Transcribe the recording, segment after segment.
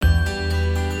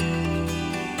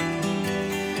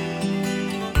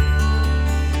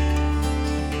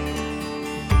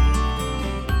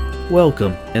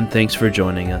Welcome, and thanks for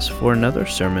joining us for another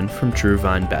sermon from True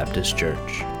Vine Baptist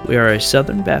Church. We are a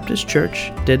Southern Baptist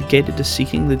church dedicated to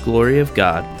seeking the glory of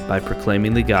God by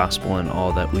proclaiming the gospel in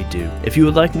all that we do. If you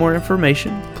would like more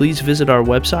information, please visit our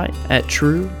website at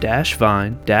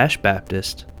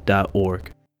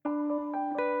true-vine-baptist.org.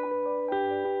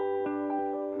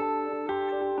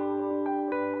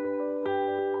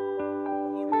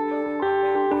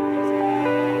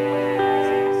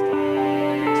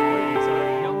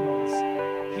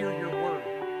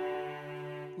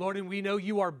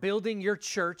 You are building your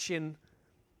church in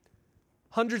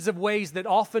hundreds of ways that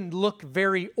often look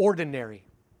very ordinary.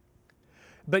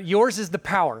 But yours is the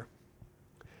power.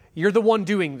 You're the one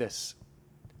doing this.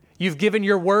 You've given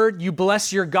your word, you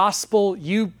bless your gospel,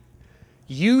 you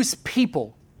use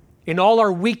people in all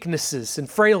our weaknesses and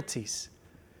frailties.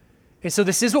 And so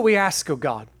this is what we ask, oh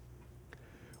God.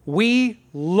 We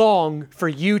long for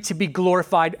you to be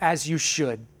glorified as you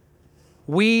should.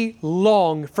 We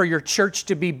long for your church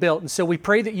to be built. And so we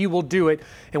pray that you will do it.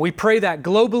 And we pray that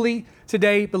globally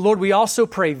today. But Lord, we also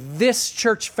pray this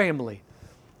church family,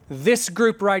 this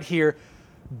group right here,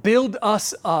 build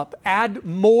us up. Add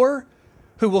more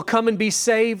who will come and be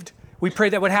saved. We pray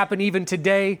that would happen even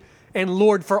today. And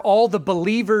Lord, for all the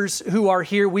believers who are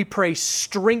here, we pray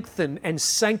strengthen and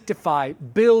sanctify,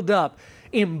 build up,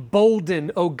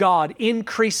 embolden, oh God,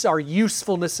 increase our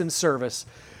usefulness in service.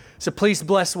 So please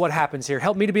bless what happens here.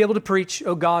 Help me to be able to preach,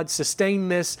 oh God, sustain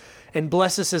this and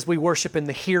bless us as we worship in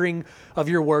the hearing of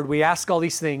your word. We ask all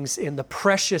these things in the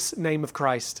precious name of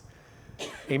Christ.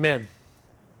 Amen.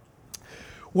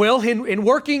 Well, in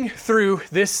working through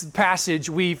this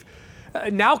passage, we've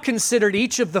now considered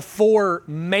each of the four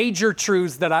major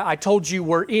truths that I told you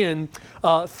were in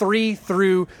 3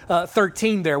 through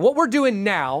 13 there. What we're doing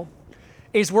now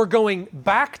is we're going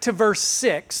back to verse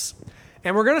 6.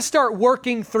 And we're going to start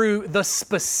working through the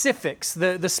specifics,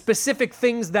 the specific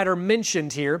things that are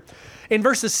mentioned here. In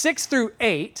verses 6 through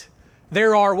 8,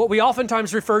 there are what we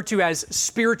oftentimes refer to as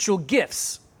spiritual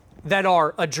gifts that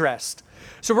are addressed.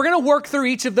 So we're going to work through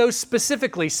each of those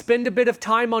specifically, spend a bit of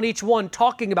time on each one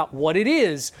talking about what it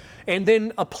is and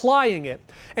then applying it.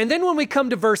 And then when we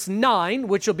come to verse 9,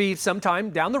 which will be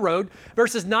sometime down the road,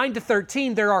 verses 9 to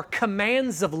 13, there are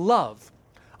commands of love.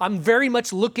 I'm very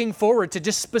much looking forward to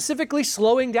just specifically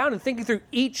slowing down and thinking through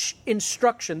each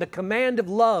instruction, the command of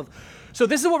love. So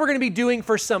this is what we're going to be doing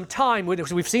for some time.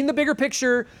 We've seen the bigger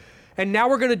picture, and now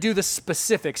we're going to do the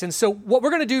specifics. And so what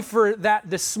we're going to do for that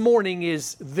this morning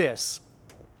is this.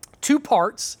 2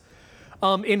 parts.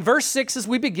 In verse 6, as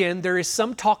we begin, there is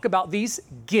some talk about these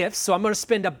gifts. So I'm going to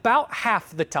spend about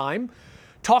half the time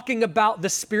talking about the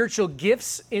spiritual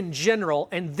gifts in general,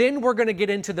 and then we're going to get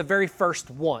into the very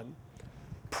first one.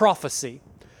 Prophecy.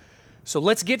 So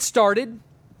let's get started.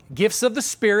 Gifts of the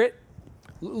Spirit.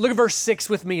 Look at verse 6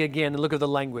 with me again and look at the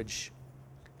language.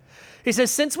 He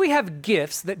says, since we have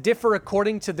gifts that differ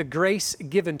according to the grace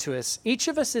given to us, each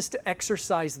of us is to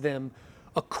exercise them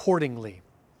accordingly.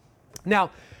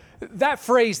 Now, that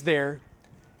phrase there,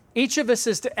 each of us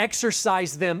is to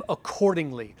exercise them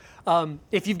accordingly.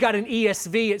 If you've got an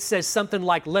ESV, it says something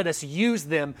like, let us use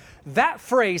them. That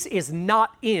phrase is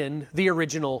not in the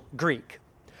original Greek.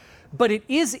 But it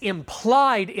is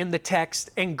implied in the text,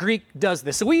 and Greek does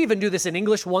this. So we even do this in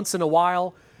English once in a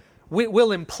while.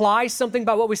 We'll imply something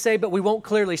about what we say, but we won't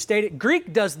clearly state it.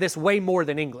 Greek does this way more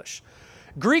than English.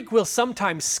 Greek will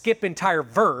sometimes skip entire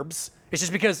verbs. It's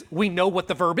just because we know what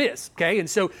the verb is, okay? And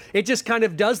so it just kind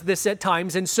of does this at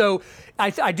times. And so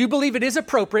I do believe it is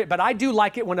appropriate, but I do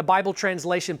like it when a Bible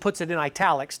translation puts it in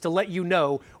italics to let you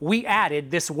know we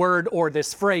added this word or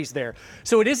this phrase there.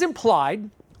 So it is implied.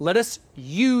 Let us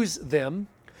use them.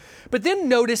 But then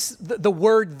notice the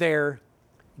word there,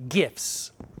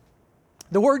 gifts.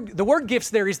 The word gifts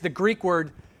there is the Greek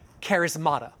word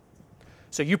charismata.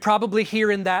 So you probably hear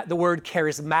in that the word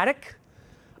charismatic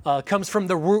comes from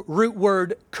the root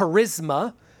word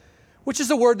charisma, which is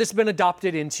a word that's been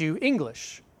adopted into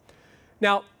English.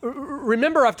 Now,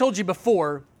 remember I've told you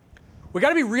before, we got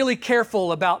to be really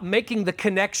careful about making the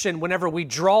connection whenever we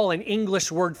draw an English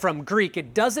word from Greek.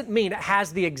 It doesn't mean it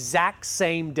has the exact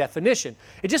same definition.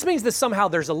 It just means that somehow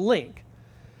there's a link.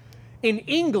 In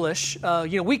English,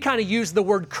 we kind of use the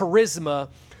word charisma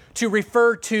to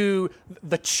refer to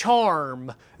the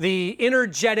charm, the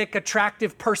energetic,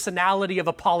 attractive personality of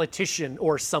a politician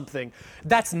or something.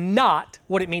 That's not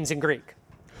what it means in Greek.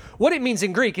 What it means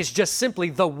in Greek is just simply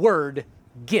the word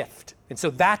gift. And so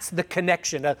that's the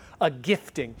connection, a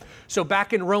gifting. So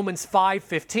back in Romans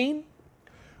 5:15,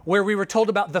 where we were told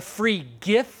about the free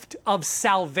gift of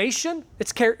salvation,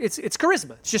 it's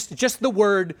charisma. It's just the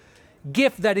word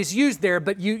gift that is used there,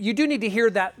 but you do need to hear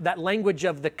that language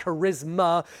of the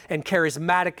charisma and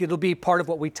charismatic. It'll be part of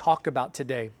what we talk about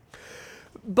today.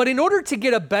 But in order to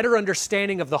get a better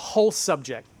understanding of the whole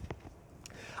subject,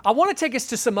 I want to take us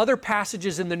to some other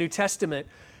passages in the New Testament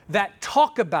that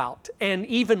talk about and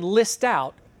even list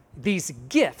out these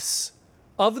gifts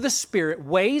of the Spirit,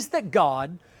 ways that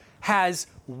God has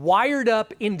wired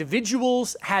up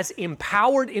individuals, has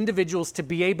empowered individuals to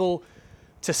be able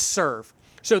to serve.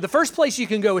 So the first place you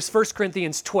can go is 1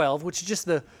 Corinthians 12, which is just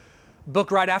the book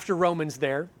right after Romans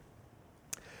there.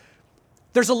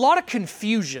 There's a lot of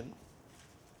confusion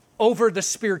over the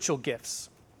spiritual gifts.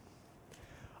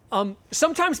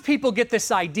 Sometimes people get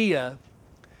this idea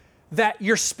that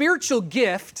your spiritual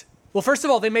gift, well, first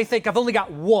of all, they may think I've only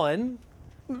got one.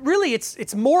 Really,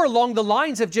 it's more along the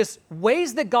lines of just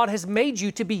ways that God has made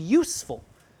you to be useful.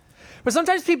 But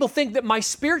sometimes people think that my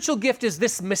spiritual gift is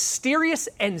this mysterious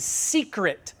and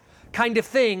secret kind of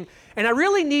thing, and I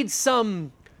really need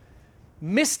some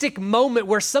mystic moment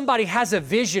where somebody has a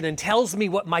vision and tells me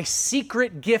what my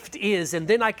secret gift is, and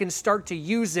then I can start to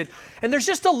use it. And there's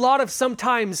just a lot of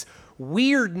sometimes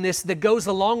weirdness that goes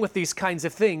along with these kinds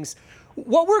of things.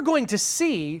 What we're going to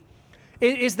see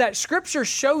is that Scripture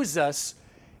shows us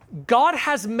God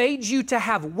has made you to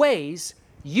have ways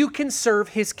you can serve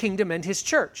His kingdom and His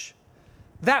church.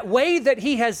 That way that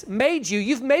He has made you,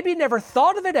 you've maybe never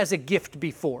thought of it as a gift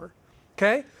before,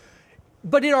 okay?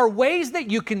 But it are ways that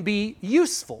you can be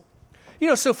useful. You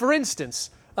know, so for instance,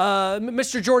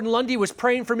 Mr. Jordan Lundy was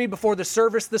praying for me before the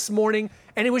service this morning,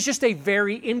 and it was just a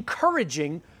very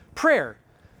encouraging prayer.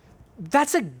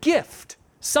 That's a gift.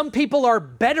 Some people are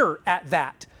better at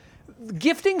that.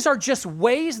 Giftings are just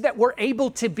ways that we're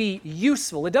able to be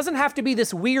useful. It doesn't have to be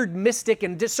this weird mystic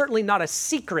and certainly not a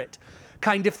secret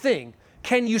kind of thing.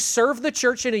 Can you serve the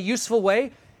church in a useful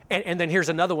way? And then here's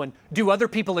another one. Do other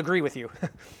people agree with you?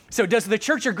 So does the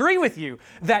church agree with you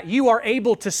that you are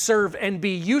able to serve and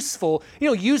be useful,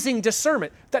 using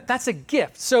discernment? That's a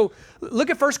gift. So look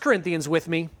at 1 Corinthians with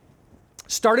me.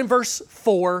 Start in verse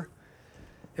 4,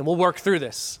 and we'll work through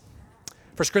this.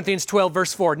 1 Corinthians 12,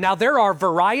 verse 4. Now there are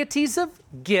varieties of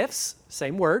gifts,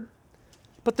 same word,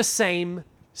 but the same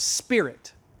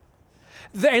Spirit.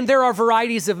 And there are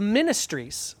varieties of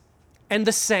ministries, and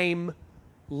the same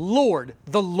Lord,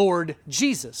 the Lord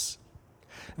Jesus.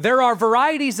 There are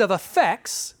varieties of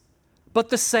effects, but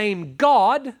the same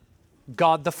God,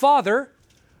 God the Father,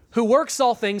 who works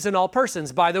all things in all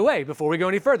persons. By the way, before we go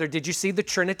any further, did you see the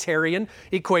Trinitarian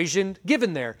equation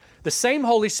given there? The same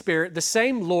Holy Spirit, the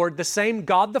same Lord, the same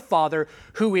God the Father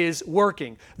who is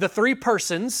working. The three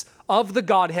persons of the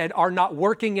Godhead are not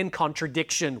working in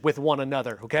contradiction with one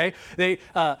another, okay?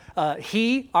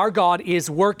 He, our God, is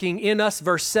working in us,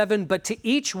 verse 7, but to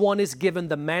each one is given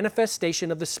the manifestation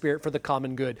of the Spirit for the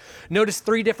common good. Notice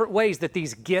three different ways that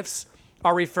these gifts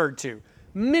are referred to.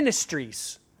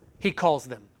 Ministries, he calls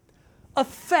them.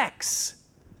 Effects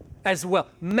as well.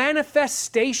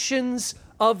 Manifestations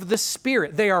of the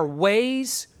Spirit. They are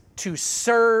ways to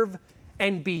serve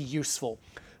and be useful.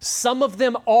 Some of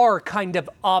them are kind of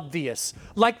obvious,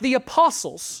 like the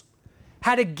apostles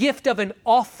had a gift of an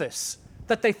office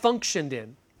that they functioned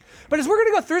in. But as we're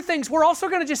going to go through things, we're also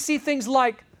going to just see things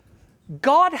like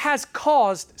God has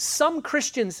caused some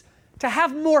Christians to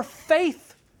have more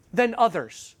faith than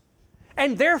others.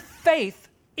 And their faith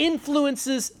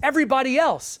influences everybody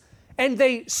else, and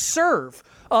they serve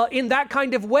in that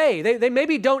kind of way. They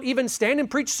maybe don't even stand and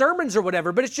preach sermons or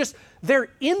whatever, but it's just their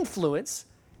influence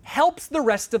helps the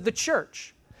rest of the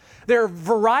church. There are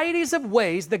varieties of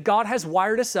ways that God has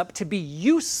wired us up to be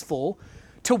useful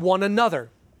to one another.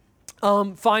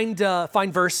 Find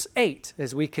verse 8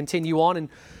 as we continue on in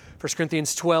 1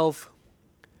 Corinthians 12.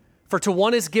 For to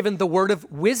one is given the word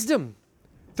of wisdom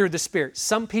through the Spirit.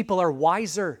 Some people are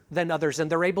wiser than others,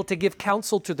 and they're able to give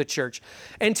counsel to the church.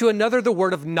 And to another, the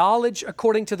word of knowledge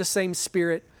according to the same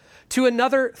Spirit. To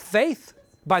another, faith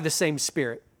by the same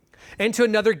Spirit. And to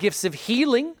another, gifts of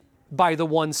healing by the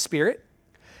one Spirit.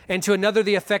 And to another,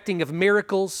 the effecting of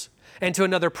miracles. And to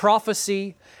another,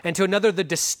 prophecy. And to another, the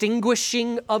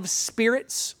distinguishing of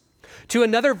spirits. To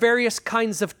another, various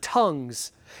kinds of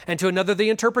tongues. And to another, the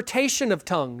interpretation of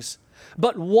tongues.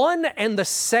 But one and the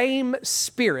same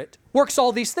Spirit works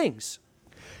all these things,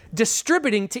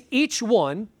 distributing to each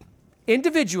one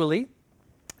individually,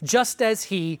 just as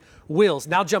He wills.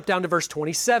 Now jump down to verse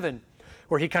 27,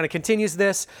 where he kind of continues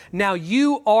this. Now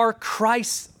you are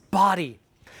Christ's body,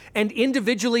 and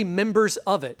individually members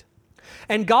of it.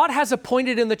 And God has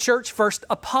appointed in the church first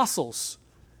apostles,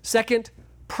 second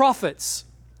prophets,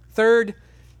 third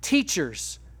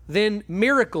teachers, then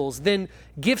miracles, then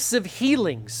gifts of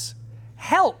healings,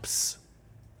 helps,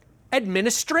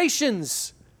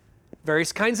 administrations,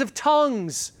 various kinds of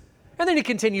tongues. And then he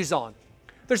continues on.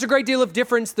 There's a great deal of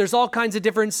difference. There's all kinds of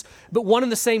difference, but one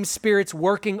and the same Spirit's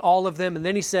working all of them. And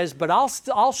then he says, but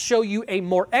I'll show you a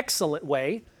more excellent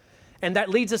way. And that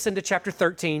leads us into chapter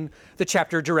 13, the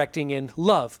chapter directing in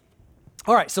love.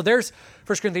 All right, so there's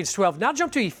 1 Corinthians 12. Now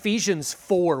jump to Ephesians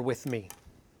 4 with me.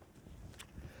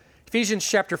 Ephesians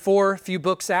chapter 4, a few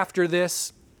books after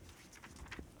this.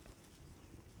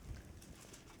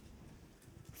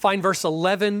 Find verse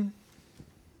 11.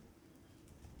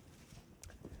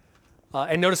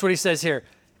 And notice what he says here.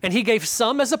 And he gave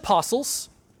some as apostles,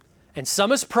 and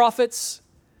some as prophets,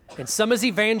 and some as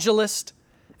evangelists,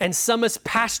 and some as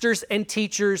pastors and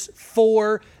teachers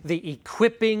for the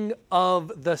equipping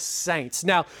of the saints.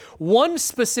 Now, one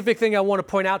specific thing I want to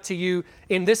point out to you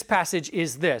in this passage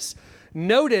is this.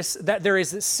 Notice that there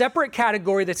is a separate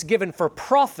category that's given for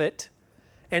prophet,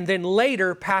 and then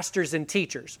later pastors and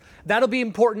teachers. That'll be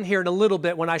important here in a little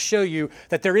bit when I show you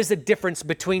that there is a difference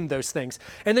between those things.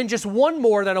 And then just one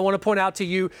more that I want to point out to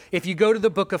you if you go to the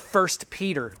book of 1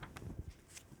 Peter.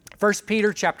 1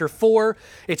 Peter chapter 4,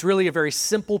 it's really a very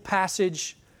simple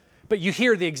passage, but you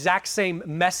hear the exact same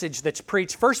message that's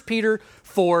preached. 1 Peter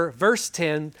 4, verse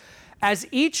 10, as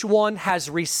each one has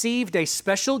received a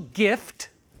special gift,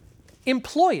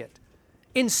 employ it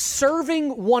in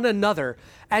serving one another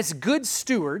as good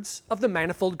stewards of the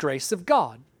manifold grace of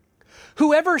God.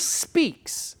 Whoever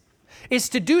speaks is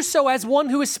to do so as one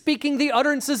who is speaking the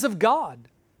utterances of God.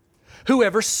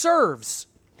 Whoever serves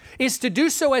is to do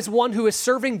so as one who is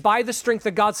serving by the strength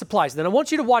that God supplies. Then I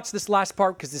want you to watch this last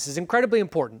part because this is incredibly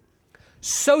important.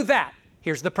 So that,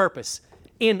 here's the purpose,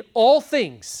 in all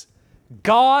things,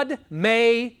 God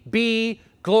may be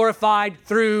glorified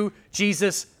through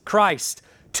Jesus Christ,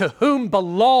 to whom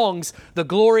belongs the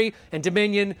glory and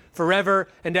dominion forever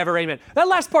and ever. Amen. That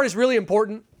last part is really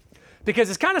important because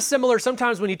it's kind of similar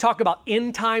sometimes when you talk about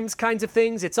end times kinds of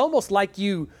things. It's almost like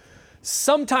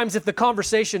sometimes if the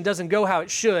conversation doesn't go how it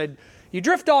should, you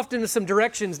drift off into some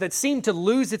directions that seem to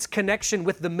lose its connection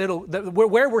with the middle,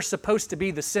 where we're supposed to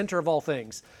be the center of all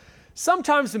things.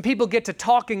 Sometimes when people get to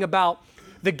talking about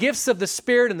the gifts of the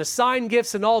Spirit and the sign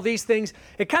gifts and all these things,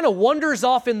 it kind of wanders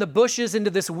off in the bushes into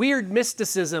this weird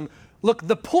mysticism. Look,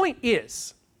 the point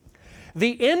is,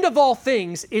 the end of all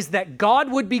things is that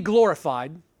God would be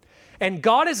glorified, and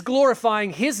God is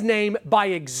glorifying His name by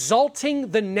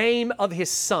exalting the name of His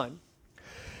Son.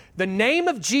 The name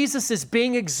of Jesus is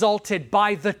being exalted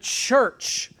by the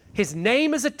church. His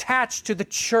name is attached to the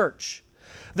church.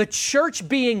 The church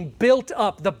being built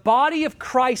up, the body of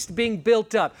Christ being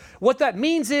built up. What that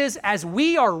means is, as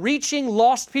we are reaching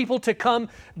lost people to come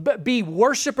be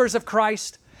worshipers of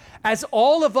Christ, as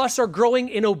all of us are growing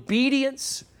in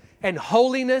obedience and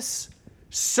holiness,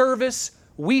 service,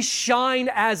 we shine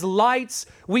as lights.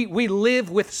 We live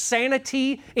with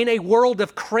sanity in a world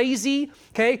of crazy,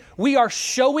 okay? We are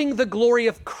showing the glory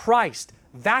of Christ.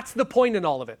 That's the point in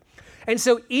all of it. And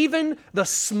so even the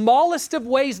smallest of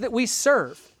ways that we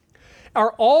serve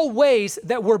are all ways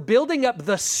that we're building up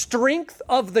the strength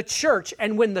of the church.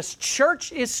 And when the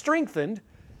church is strengthened,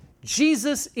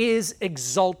 Jesus is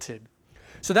exalted.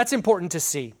 So that's important to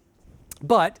see.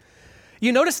 But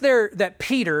you notice there that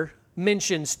Peter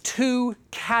mentions two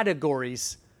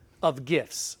categories of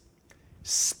gifts: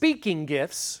 speaking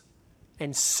gifts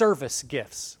and service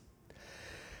gifts.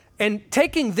 And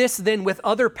taking this then with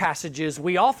other passages,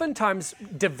 we oftentimes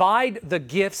divide the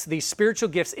gifts, these spiritual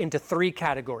gifts, into three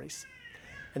categories.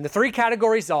 And the three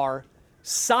categories are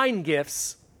sign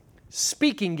gifts,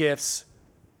 speaking gifts,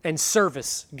 and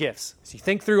service gifts. So you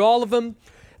think through all of them,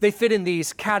 they fit in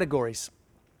these categories.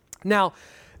 Now,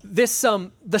 the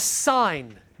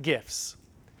sign gifts.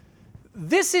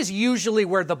 This is usually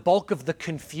where the bulk of the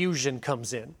confusion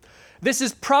comes in. This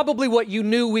is probably what you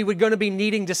knew we were going to be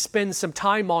needing to spend some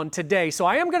time on today. So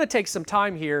I am going to take some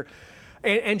time here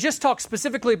and just talk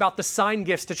specifically about the sign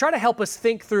gifts to try to help us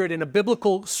think through it in a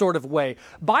biblical sort of way.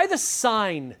 By the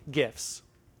sign gifts,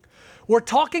 we're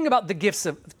talking about the gifts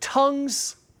of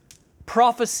tongues,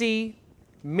 prophecy,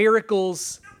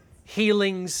 miracles,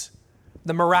 healings,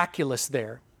 the miraculous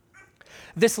there.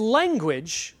 This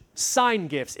language, sign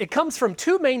gifts, it comes from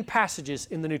two main passages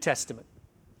in the New Testament.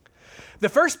 The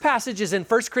first passage is in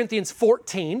 1 Corinthians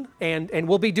 14, and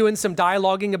we'll be doing some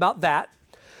dialoguing about that.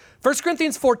 1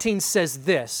 Corinthians 14 says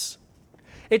this.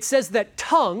 It says that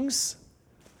tongues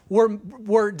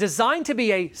were designed to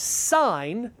be a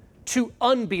sign to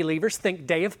unbelievers. Think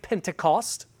day of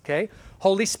Pentecost, okay?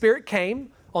 Holy Spirit came.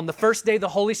 On the first day, the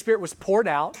Holy Spirit was poured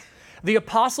out. The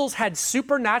apostles had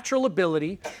supernatural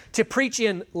ability to preach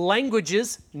in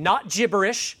languages, not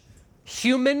gibberish,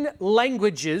 human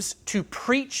languages to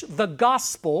preach the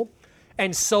gospel,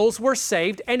 and souls were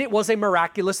saved, and it was a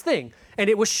miraculous thing. And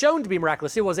it was shown to be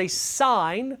miraculous. It was a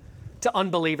sign to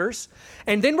unbelievers.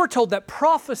 And then we're told that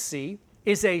prophecy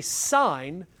is a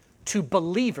sign to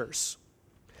believers.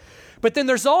 But then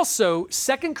there's also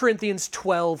 2 Corinthians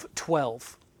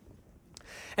 12:12.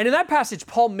 And in that passage,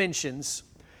 Paul mentions,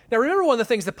 now remember one of the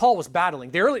things that Paul was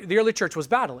battling, the early church was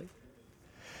battling.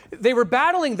 They were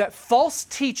battling that false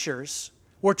teachers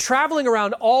were traveling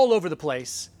around all over the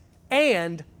place,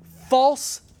 and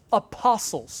false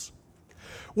apostles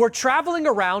were traveling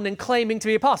around and claiming to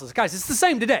be apostles. Guys, it's the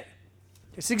same today.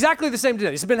 It's exactly the same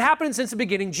today. It's been happening since the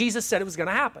beginning. Jesus said it was going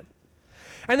to happen.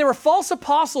 And there were false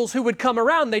apostles who would come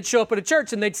around, they'd show up at a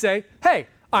church and they'd say, hey,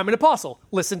 I'm an apostle,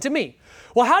 listen to me.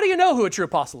 Well, how do you know who a true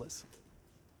apostle is?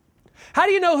 How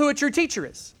do you know who a true teacher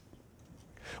is?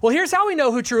 Well, here's how we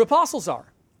know who true apostles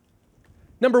are.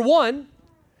 Number one,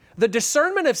 the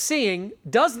discernment of seeing,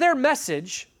 does their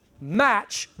message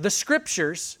match the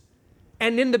scriptures?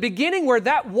 And in the beginning where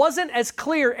that wasn't as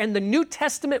clear and the New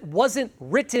Testament wasn't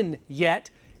written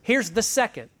yet, here's the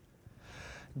second.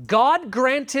 God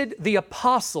granted the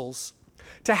apostles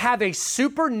to have a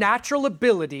supernatural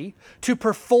ability to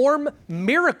perform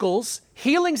miracles,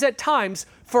 healings at times,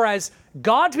 for as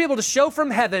God to be able to show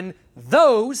from heaven,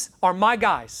 those are my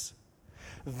guys.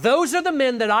 Those are the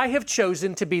men that I have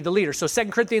chosen to be the leader. So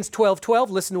 2 Corinthians 12:12,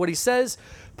 listen to what he says.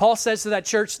 Paul says to that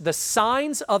church, the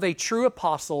signs of a true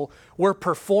apostle were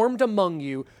performed among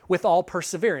you with all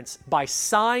perseverance by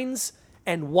signs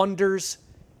and wonders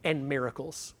and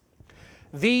miracles.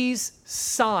 These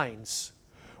signs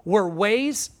were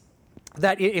ways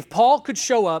that if Paul could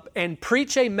show up and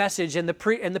preach a message and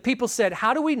the people said,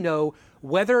 how do we know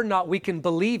whether or not we can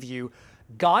believe you?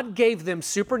 God gave them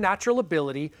supernatural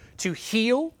ability to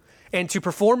heal and to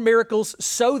perform miracles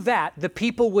so that the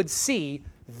people would see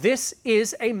this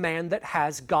is a man that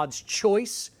has God's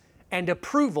choice and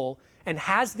approval and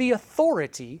has the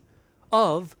authority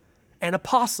of an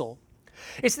apostle.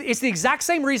 It's the exact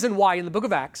same reason why in the book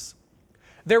of Acts,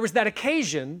 there was that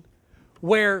occasion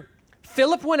where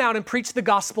Philip went out and preached the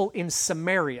gospel in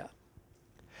Samaria.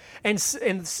 And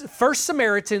first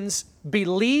Samaritans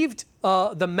believed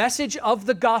the message of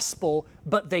the gospel,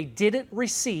 but they didn't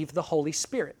receive the Holy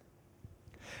Spirit.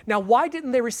 Now, why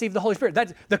didn't they receive the Holy Spirit?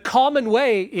 That's the common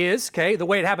way is, the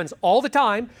way it happens all the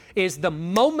time is the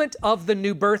moment of the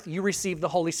new birth, you receive the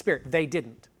Holy Spirit. They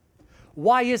didn't.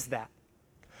 Why is that?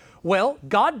 Well,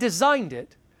 God designed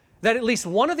it that at least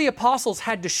one of the apostles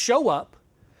had to show up,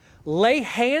 lay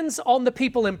hands on the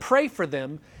people and pray for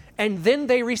them, and then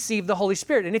they receive the Holy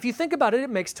Spirit. And if you think about it, it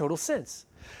makes total sense.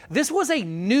 This was a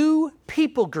new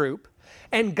people group,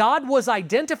 and God was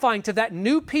identifying to that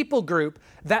new people group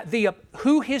that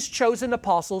who his chosen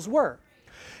apostles were.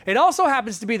 It also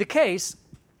happens to be the case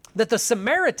that the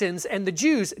Samaritans and the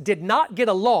Jews did not get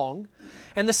along,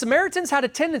 and the Samaritans had a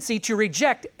tendency to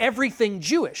reject everything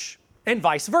Jewish, and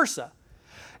vice versa.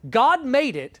 God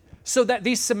made it so that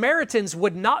these Samaritans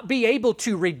would not be able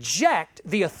to reject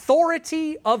the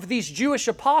authority of these Jewish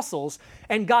apostles,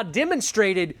 and God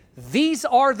demonstrated, these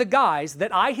are the guys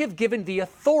that I have given the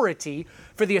authority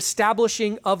for the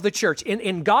establishing of the church.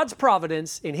 In God's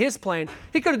providence, in his plan,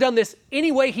 he could have done this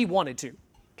any way he wanted to,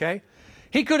 okay?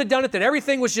 He could have done it that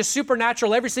everything was just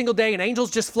supernatural every single day and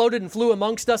angels just floated and flew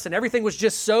amongst us and everything was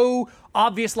just so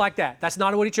obvious like that. That's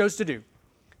not what he chose to do.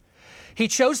 He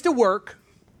chose to work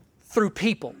through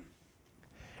people.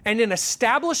 And in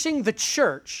establishing the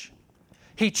church,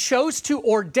 he chose to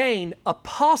ordain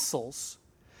apostles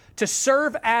to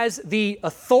serve as the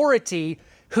authority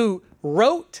who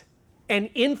wrote and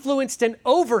influenced and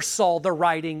oversaw the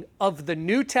writing of the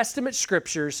New Testament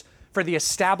scriptures for the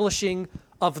establishing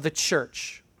of the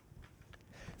church.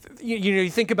 You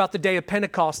think about the day of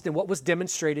Pentecost and what was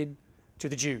demonstrated to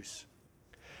the Jews.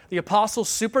 The apostles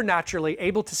supernaturally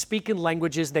able to speak in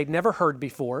languages they'd never heard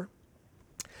before.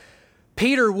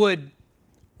 Peter would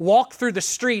walk through the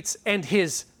streets and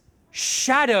his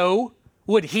shadow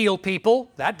would heal people.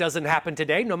 That doesn't happen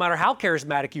today, no matter how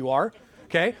charismatic you are,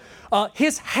 okay?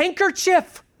 His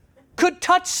handkerchief could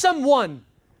touch someone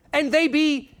and they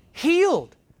be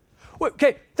healed.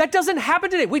 Okay, that doesn't happen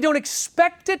today. We don't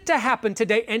expect it to happen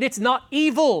today, and it's not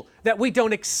evil that we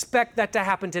don't expect that to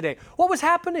happen today. What was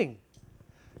happening?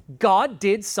 God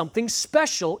did something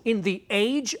special in the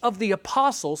age of the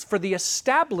apostles for the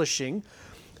establishing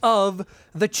of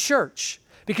the church.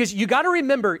 Because you got to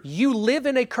remember, you live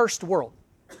in a cursed world.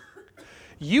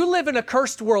 You live in a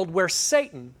cursed world where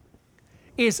Satan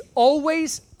is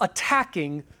always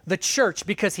attacking the church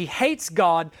because he hates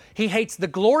God, he hates the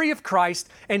glory of Christ,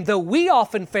 and though we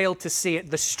often fail to see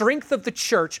it, the strength of the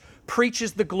church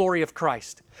preaches the glory of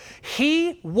Christ.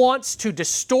 He wants to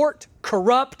distort,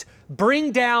 corrupt,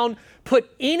 bring down,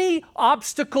 put any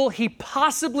obstacle he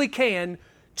possibly can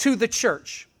to the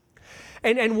church.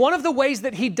 And one of the ways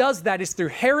that he does that is through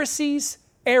heresies,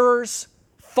 errors,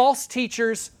 false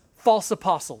teachers, false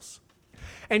apostles.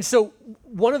 And so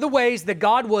one of the ways that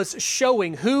God was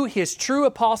showing who his true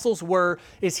apostles were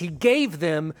is he gave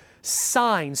them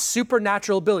signs,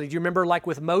 supernatural ability. Do you remember like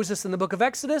with Moses in the book of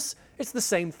Exodus? It's the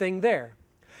same thing there.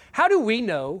 How do we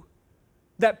know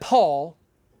that Paul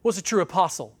was a true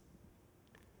apostle?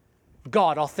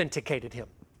 God authenticated him.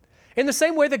 In the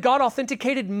same way that God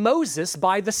authenticated Moses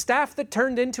by the staff that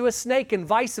turned into a snake and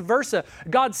vice versa,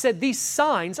 God said, these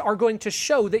signs are going to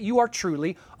show that you are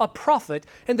truly a prophet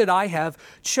and that I have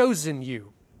chosen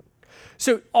you.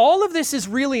 So all of this is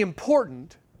really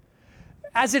important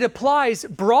as it applies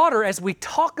broader as we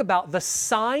talk about the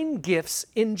sign gifts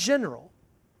in general.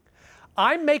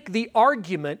 I make the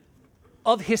argument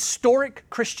of historic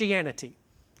Christianity.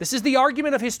 This is the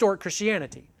argument of historic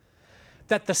Christianity,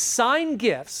 that the sign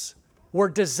gifts were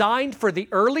designed for the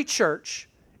early church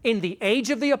in the age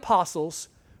of the apostles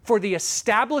for the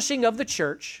establishing of the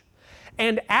church.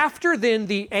 And after then,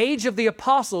 the age of the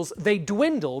apostles, they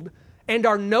dwindled and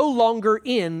are no longer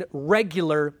in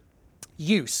regular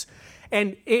use.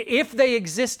 And if they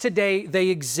exist today, they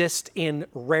exist in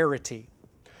rarity.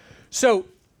 So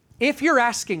if you're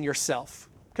asking yourself,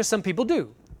 because some people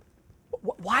do,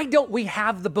 why don't we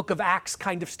have the book of Acts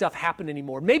kind of stuff happen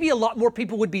anymore? Maybe a lot more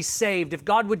people would be saved if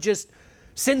God would just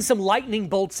send some lightning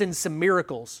bolts and some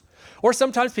miracles. Or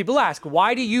sometimes people ask,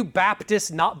 why do you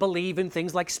Baptists not believe in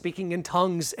things like speaking in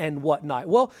tongues and whatnot?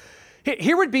 Well,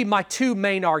 here would be my two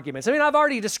main arguments. I mean, I've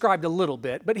already described a little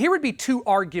bit, but here would be two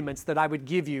arguments that I would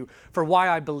give you for why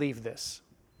I believe this.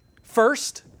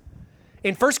 First,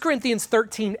 in 1 Corinthians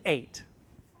 13:8,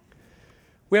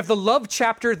 we have the love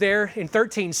chapter there in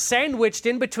 13 sandwiched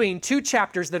in between two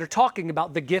chapters that are talking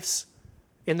about the gifts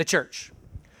in the church.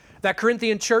 That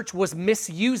Corinthian church was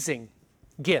misusing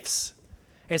gifts.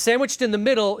 And sandwiched in the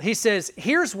middle, he says,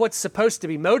 here's what's supposed to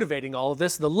be motivating all of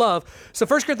this, the love. So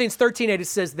 1 Corinthians 13:8, it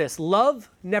says this, love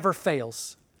never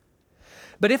fails.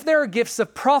 But if there are gifts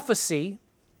of prophecy,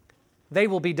 they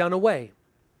will be done away.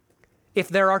 If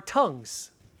there are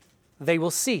tongues, they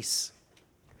will cease.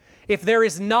 If there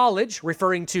is knowledge,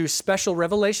 referring to special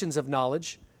revelations of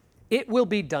knowledge, it will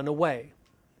be done away.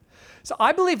 So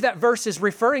I believe that verse is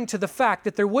referring to the fact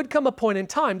that there would come a point in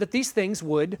time that these things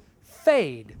would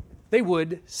fade. They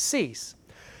would cease.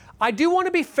 I do want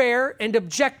to be fair and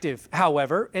objective,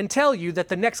 however, and tell you that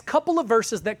the next couple of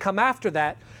verses that come after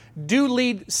that do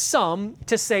lead some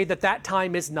to say that that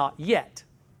time is not yet.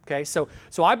 Okay, so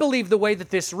I believe the way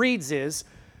that this reads is,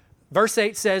 verse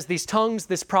 8 says, these tongues,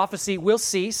 this prophecy will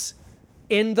cease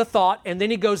in the thought, and then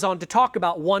he goes on to talk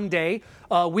about one day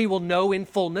we will know in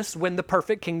fullness when the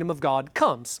perfect kingdom of God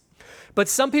comes. But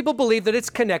some people believe that it's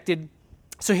connected.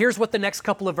 So here's what the next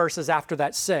couple of verses after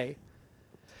that say.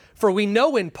 For we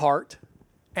know in part,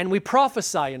 and we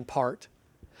prophesy in part,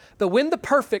 but when the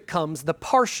perfect comes, the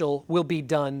partial will be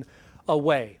done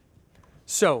away.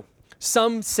 So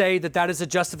some say that that is a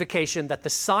justification, that the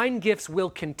sign gifts will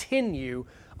continue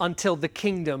until the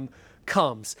kingdom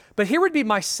comes. But here would be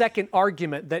my second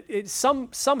argument that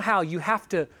somehow you have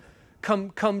to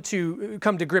come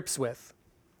to grips with.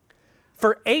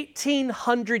 For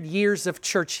 1,800 years of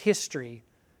church history,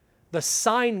 the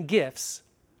sign gifts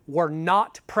were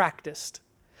not practiced.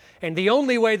 And the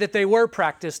only way that they were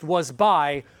practiced was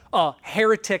by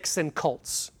heretics and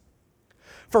cults.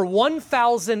 For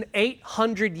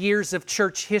 1,800 years of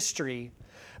church history,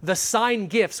 the sign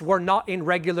gifts were not in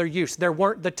regular use. There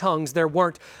weren't the tongues, there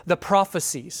weren't the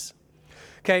prophecies.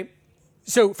 Okay,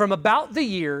 so from about the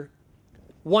year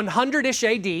 100-ish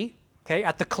AD, okay,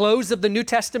 at the close of the New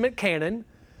Testament canon,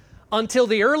 until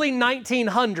the early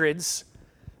 1900s,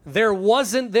 there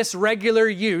wasn't this regular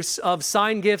use of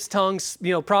sign gifts, tongues,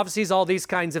 prophecies, all these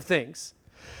kinds of things.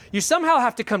 You somehow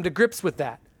have to come to grips with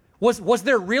that. Was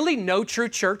there really no true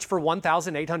church for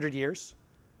 1,800 years?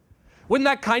 Wouldn't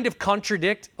that kind of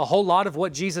contradict a whole lot of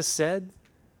what Jesus said?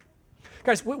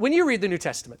 Guys, when you read the New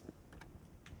Testament,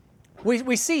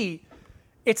 we see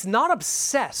it's not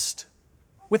obsessed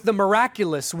with the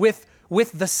miraculous, with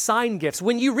the sign gifts.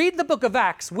 When you read the book of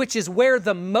Acts, which is where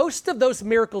the most of those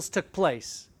miracles took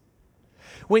place,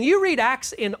 when you read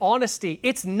Acts in honesty,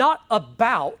 it's not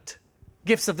about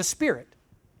gifts of the Spirit.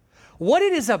 What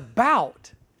it is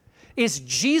about is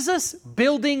Jesus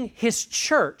building his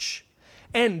church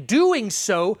and doing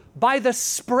so by the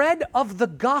spread of the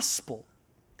gospel.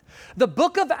 The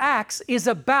book of Acts is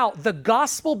about the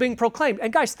gospel being proclaimed.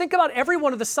 And guys, think about every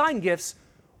one of the sign gifts.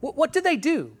 What did they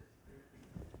do?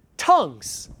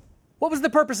 Tongues. What was the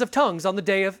purpose of tongues on the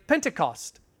day of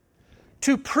Pentecost?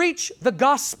 To preach the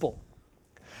gospel.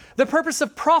 The purpose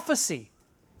of prophecy.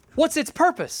 What's its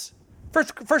purpose? 1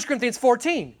 Corinthians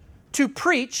 14. To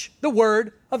preach the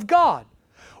word of God.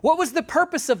 What was the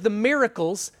purpose of the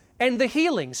miracles and the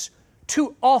healings?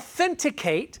 To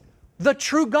authenticate the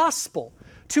true gospel.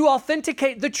 To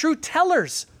authenticate the true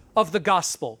tellers of the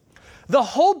gospel. The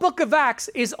whole book of Acts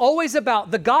is always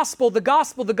about the gospel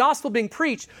being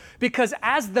preached, because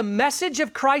as the message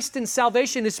of Christ and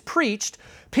salvation is preached,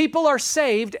 people are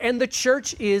saved and the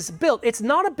church is built. It's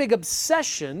not a big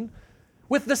obsession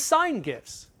with the sign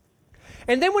gifts.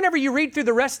 And then whenever you read through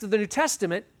the rest of the New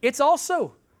Testament, it's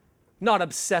also not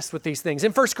obsessed with these things.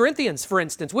 In 1 Corinthians, for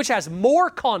instance, which has more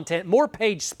content, more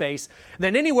page space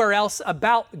than anywhere else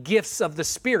about gifts of the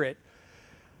Spirit,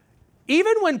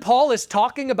 even when Paul is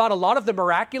talking about a lot of the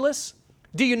miraculous,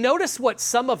 do you notice what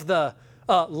some of the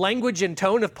language and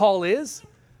tone of Paul is?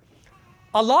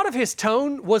 A lot of his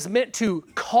tone was meant to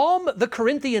calm the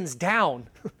Corinthians down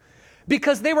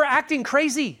because they were acting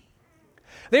crazy.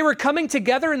 They were coming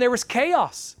together and there was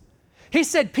chaos. He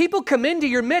said, people come into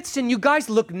your midst and you guys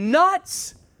look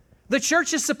nuts. The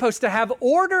church is supposed to have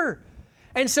order.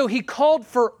 And so he called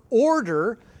for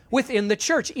order within the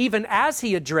church, even as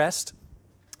he addressed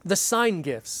the sign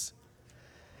gifts.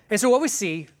 And so what we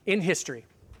see in history,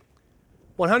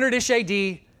 100-ish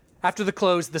AD, after the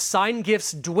close, the sign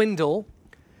gifts dwindle.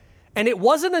 And it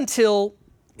wasn't until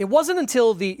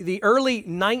the early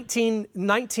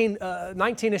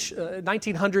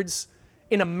 1900s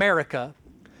in America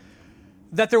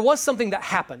that there was something that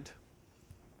happened.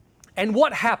 And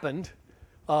what happened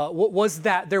was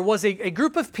that there was a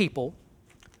group of people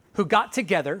who got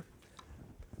together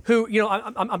who,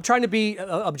 I'm trying to be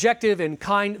objective and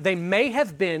kind. They may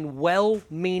have been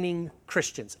well-meaning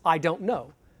Christians. I don't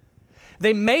know.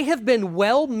 They may have been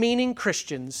well-meaning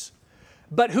Christians,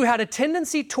 but who had a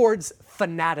tendency towards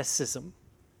fanaticism.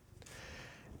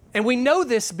 And we know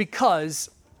this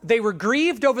because they were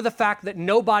grieved over the fact that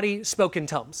nobody spoke in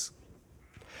tongues.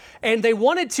 And they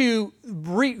wanted to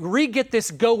re-get this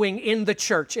going in the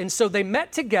church. And so they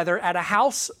met together at a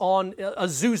house on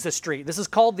Azusa Street. This is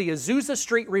called the Azusa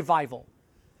Street Revival.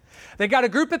 They got a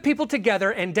group of people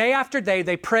together, and day after day,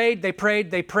 they prayed.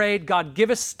 God, give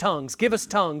us tongues, give us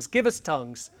tongues, give us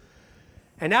tongues.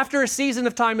 And after a season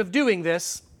of time of doing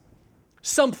this,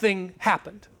 something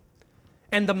happened.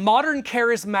 And the modern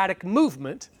charismatic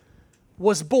movement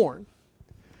was born.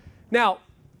 Now,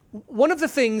 one of the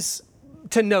things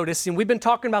to notice, and we've been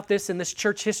talking about this in this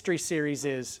church history series,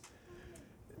 is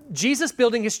Jesus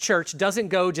building his church doesn't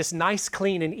go just nice,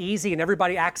 clean, and easy, and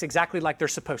everybody acts exactly like they're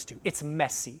supposed to. It's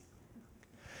messy.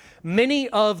 Many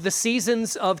of the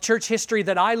seasons of church history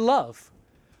that I love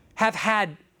have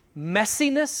had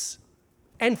messiness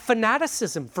and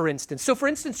fanaticism, for instance. So, for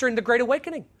instance, during the Great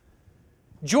Awakening,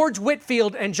 George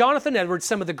Whitefield and Jonathan Edwards,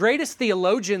 some of the greatest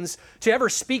theologians to ever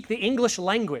speak the English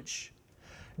language,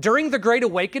 during the Great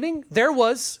Awakening, there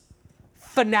was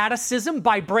fanaticism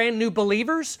by brand new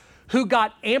believers who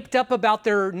got amped up about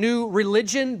their new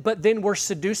religion, but then were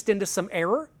seduced into some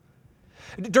error.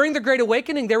 During the Great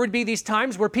Awakening, there would be these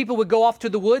times where people would go off to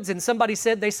the woods and somebody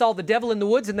said they saw the devil in the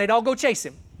woods and they'd all go chase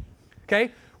him.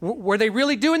 Okay? Were they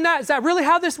really doing that? Is that really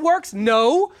how this works?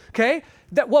 No. Okay?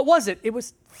 What was it? It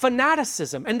was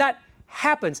fanaticism. And that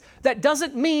happens. That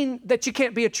doesn't mean that you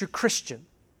can't be a true Christian.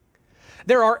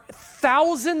 There are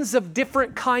thousands of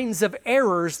different kinds of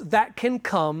errors that can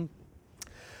come.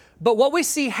 But what we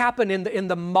see happen in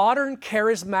the modern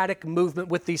charismatic movement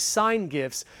with these sign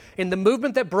gifts, in the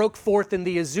movement that broke forth in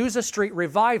the Azusa Street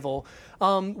Revival,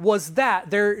 was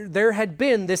that there had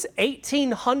been this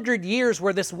 1,800 years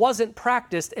where this wasn't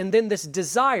practiced, and then this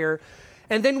desire,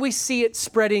 and then we see it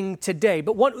spreading today.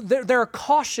 But there are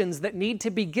cautions that need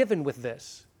to be given with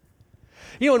this.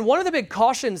 And one of the big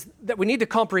cautions that we need to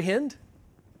comprehend,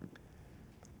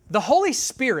 the Holy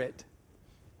Spirit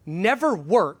never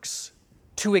works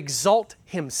to exalt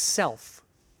himself.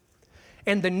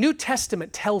 And the New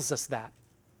Testament tells us that.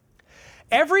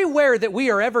 Everywhere that we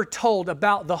are ever told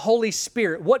about the Holy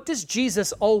Spirit, what does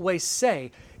Jesus always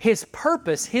say? His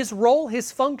purpose, his role,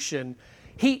 his function,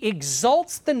 he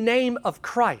exalts the name of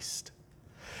Christ.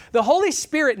 The Holy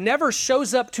Spirit never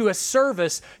shows up to a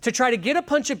service to try to get a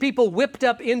bunch of people whipped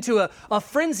up into a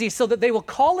frenzy so that they will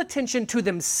call attention to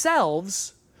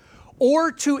themselves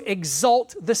or to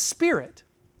exalt the Spirit.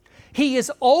 He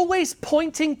is always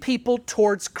pointing people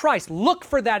towards Christ. Look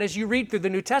for that as you read through the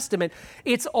New Testament.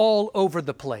 It's all over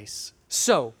the place.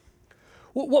 So,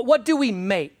 what do we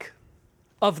make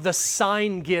of the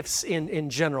sign gifts in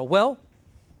general? Well,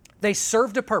 they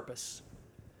served a purpose.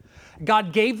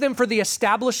 God gave them for the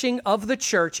establishing of the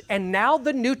church, and now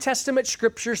the New Testament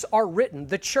scriptures are written.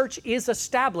 The church is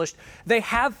established. They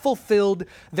have fulfilled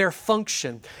their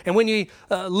function. And when you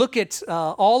look at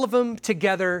all of them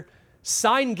together,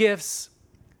 sign gifts,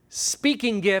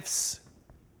 speaking gifts,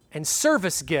 and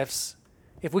service gifts,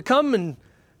 if we come and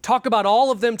talk about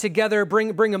all of them together,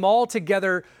 bring them all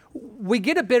together, we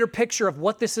get a better picture of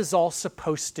what this is all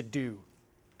supposed to do.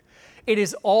 It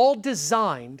is all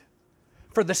designed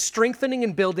for the strengthening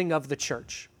and building of the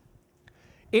church.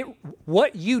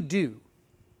 What you do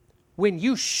when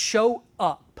you show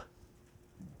up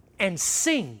and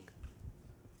sing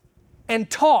and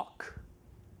talk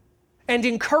and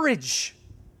encourage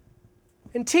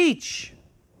and teach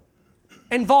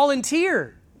and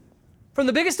volunteer, from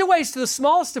the biggest of ways to the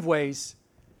smallest of ways,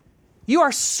 you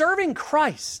are serving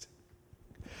Christ.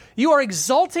 You are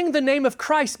exalting the name of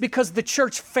Christ because the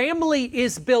church family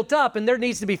is built up, and there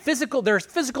needs to be there's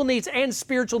physical needs and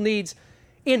spiritual needs.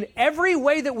 In every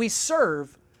way that we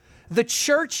serve, the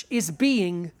church is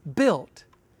being built.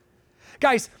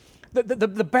 Guys,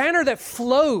 the banner that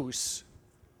flows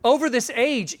over this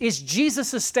age is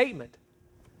Jesus' statement.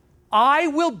 I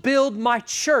will build my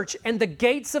church, and the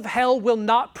gates of hell will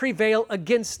not prevail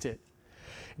against it.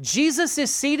 Jesus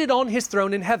is seated on his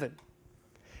throne in heaven.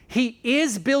 He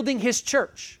is building his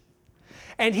church,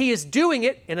 and he is doing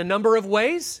it in a number of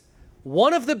ways.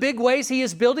 One of the big ways he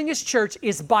is building his church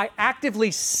is by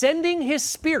actively sending his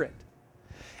Spirit,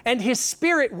 and his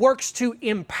Spirit works to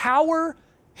empower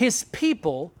his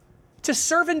people to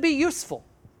serve and be useful.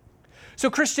 So,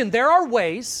 Christian, there are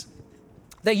ways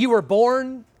that you were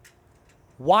born,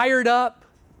 wired up,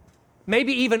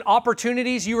 maybe even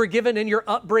opportunities you were given in your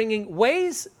upbringing,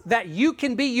 ways that you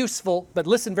can be useful, but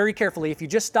listen very carefully. If you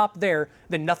just stop there,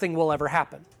 then nothing will ever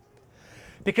happen.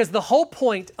 Because the whole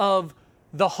point of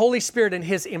the Holy Spirit and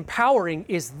his empowering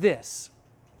is this.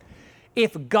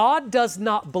 If God does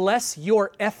not bless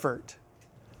your effort,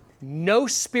 no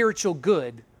spiritual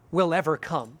good will ever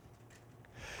come.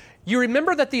 You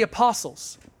remember that the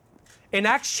apostles in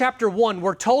Acts chapter 1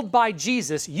 were told by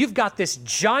Jesus, you've got this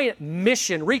giant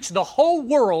mission, reach the whole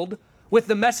world with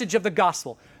the message of the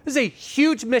gospel. This is a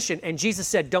huge mission, and Jesus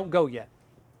said, don't go yet.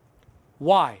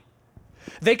 Why?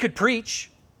 They could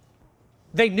preach.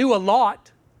 They knew a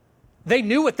lot. They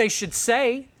knew what they should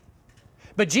say.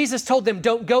 But Jesus told them,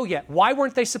 don't go yet. Why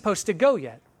weren't they supposed to go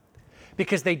yet?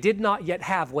 Because they did not yet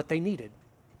have what they needed.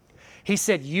 He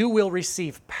said, you will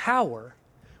receive power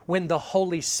when the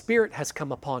Holy Spirit has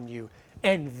come upon you,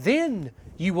 and then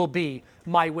you will be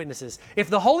my witnesses. If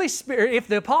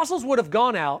the apostles would have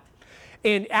gone out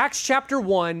in Acts chapter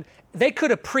 1, they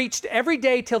could have preached every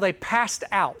day till they passed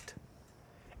out,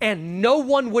 and no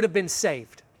one would have been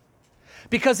saved.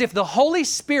 Because if the Holy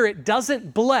Spirit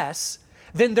doesn't bless,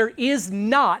 then there is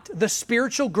not the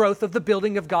spiritual growth of the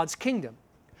building of God's kingdom.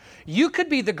 You could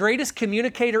be the greatest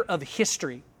communicator of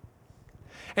history,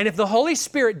 and if the Holy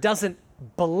Spirit doesn't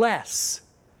bless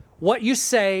what you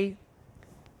say,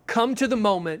 come to the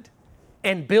moment,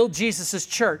 and build Jesus'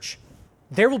 church,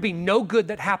 there will be no good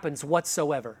that happens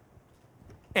whatsoever.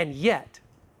 And yet,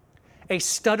 a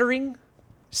stuttering,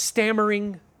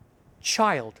 stammering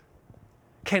child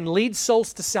can lead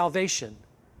souls to salvation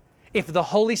if the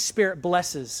Holy Spirit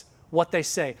blesses what they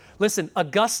say. Listen,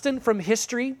 Augustine from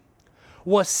history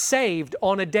was saved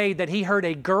on a day that he heard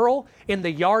a girl in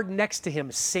the yard next to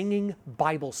him singing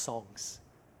Bible songs.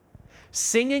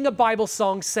 Singing a Bible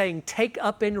song saying, take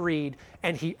up and read,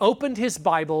 and he opened his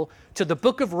Bible to the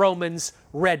book of Romans,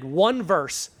 read one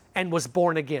verse, and was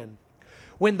born again.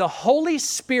 When the Holy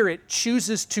Spirit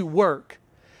chooses to work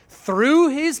through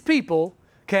his people,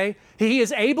 okay, he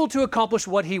is able to accomplish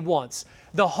what he wants.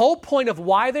 The whole point of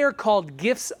why they are called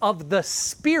gifts of the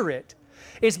Spirit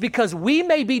is because we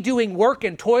may be doing work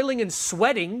and toiling and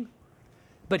sweating,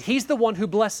 but he's the one who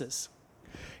blesses.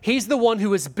 He's the one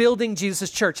who is building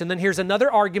Jesus' church. And then here's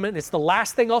another argument, and it's the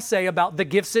last thing I'll say about the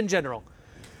gifts in general.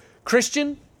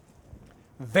 Christian,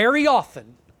 very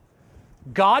often,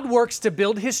 God works to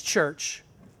build his church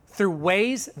through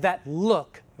ways that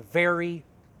look very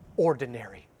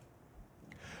ordinary.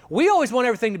 We always want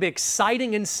everything to be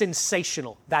exciting and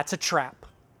sensational. That's a trap.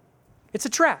 It's a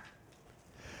trap.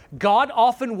 God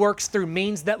often works through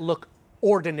means that look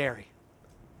ordinary.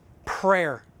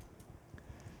 Prayer,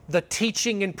 the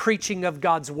teaching and preaching of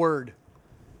God's word,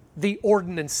 the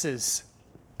ordinances,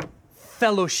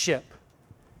 fellowship,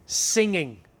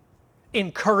 singing,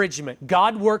 encouragement.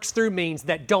 God works through means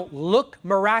that don't look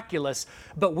miraculous,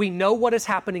 but we know what is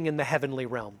happening in the heavenly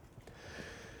realm.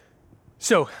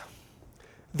 So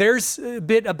there's a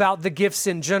bit about the gifts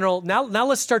in general. Now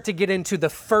let's start to get into the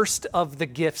first of the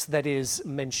gifts that is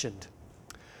mentioned.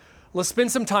 Let's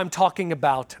spend some time talking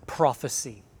about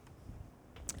prophecy.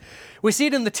 We see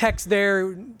it in the text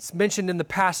there. It's mentioned in the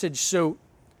passage. So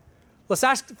let's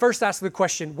first ask the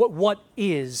question, what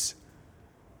is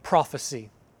prophecy?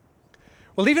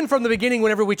 Well, even from the beginning,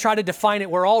 whenever we try to define it,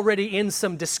 we're already in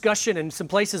some discussion and some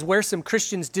places where some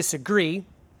Christians disagree.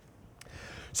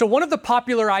 So one of the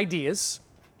popular ideas,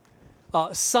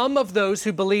 some of those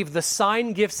who believe the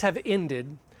sign gifts have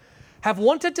ended, have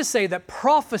wanted to say that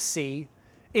prophecy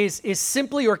is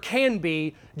simply or can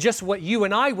be just what you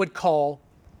and I would call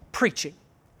preaching,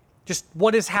 just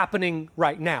what is happening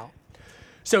right now.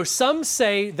 So some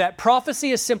say that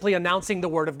prophecy is simply announcing the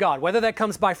Word of God, whether that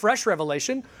comes by fresh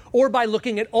revelation or by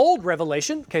looking at old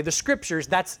revelation, okay, the scriptures,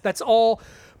 that's all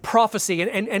prophecy.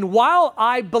 And while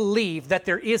I believe that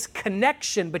there is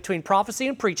connection between prophecy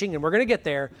and preaching, and we're going to get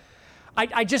there,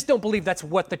 I just don't believe that's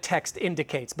what the text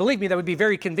indicates. Believe me, that would be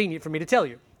very convenient for me to tell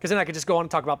you, because then I could just go on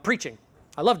and talk about preaching.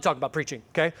 I love to talk about preaching,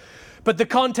 okay? But the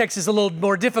context is a little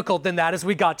more difficult than that as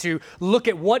we got to look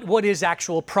at what is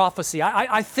actual prophecy.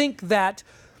 I think that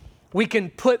we can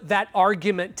put that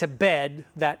argument to bed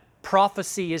that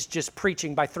prophecy is just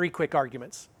preaching by three quick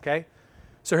arguments, okay?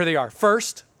 So here they are.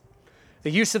 First, the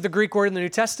use of the Greek word in the New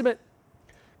Testament,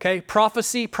 okay?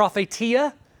 Prophecy,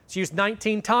 prophetia, it's used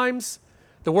 19 times.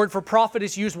 The word for prophet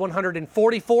is used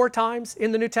 144 times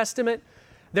in the New Testament.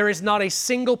 There is not a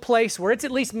single place where it's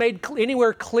at least made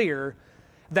anywhere clear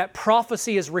that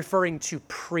prophecy is referring to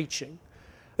preaching.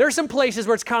 There are some places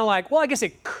where it's kind of like, well, I guess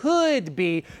it could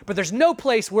be, but there's no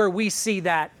place where we see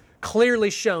that clearly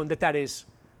shown that that is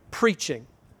preaching.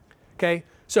 Okay?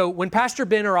 So when Pastor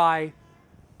Ben or I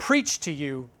preach to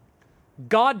you,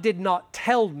 God did not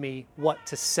tell me what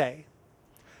to say.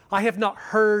 I have not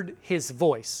heard His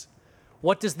voice.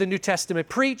 What does the New Testament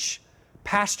preach?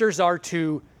 Pastors are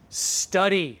to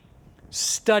study,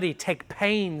 take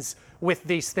pains with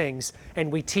these things,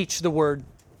 and we teach the Word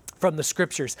from the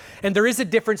Scriptures. And there is a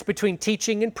difference between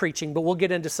teaching and preaching, but we'll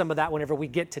get into some of that whenever we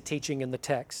get to teaching in the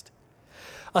text.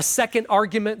 A second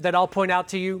argument that I'll point out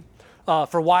to you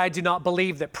for why I do not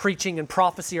believe that preaching and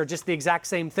prophecy are just the exact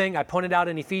same thing. I pointed out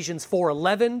in Ephesians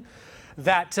 4:11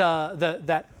 that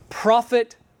that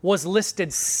prophet was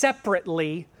listed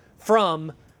separately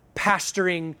from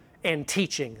pastoring and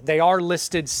teaching. They are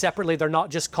listed separately. They're not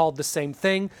just called the same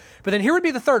thing. But then here would be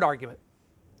the third argument,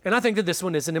 and I think that this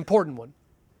one is an important one.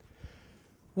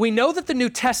 We know that the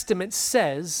New Testament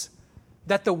says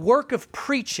that the work of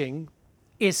preaching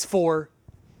is for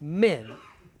men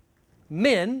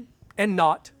and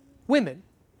not women.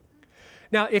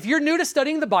 Now, if you're new to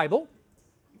studying the Bible,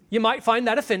 you might find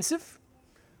that offensive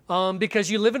because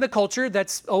you live in a culture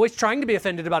that's always trying to be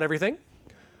offended about everything.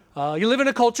 You live in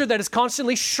a culture that is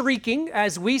constantly shrieking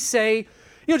as we say,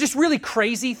 just really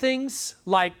crazy things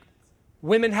like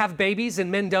women have babies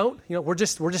and men don't. We're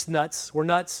just nuts. We're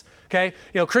nuts. Okay.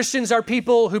 Christians are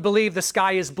people who believe the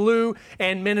sky is blue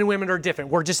and men and women are different.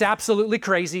 We're just absolutely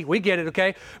crazy. We get it.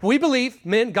 Okay. We believe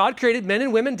God created men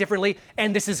and women differently,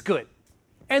 and this is good.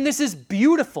 And this is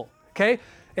beautiful. Okay.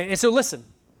 And so listen,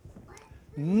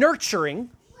 nurturing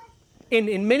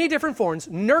in many different forms,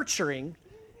 nurturing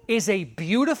is a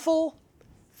beautiful,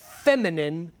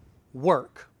 feminine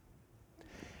work.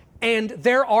 And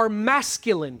there are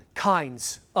masculine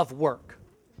kinds of work.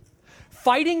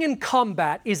 Fighting in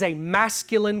combat is a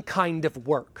masculine kind of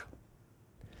work.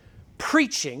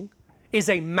 Preaching is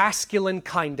a masculine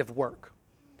kind of work.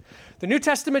 The New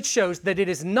Testament shows that it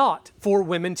is not for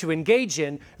women to engage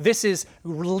in. This is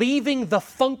leaving the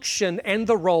function and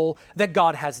the role that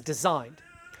God has designed.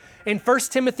 In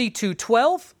 1 Timothy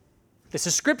 2:12, this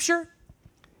is Scripture.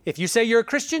 If you say you're a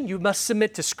Christian, you must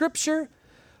submit to Scripture.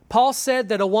 Paul said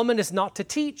that a woman is not to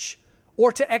teach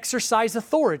or to exercise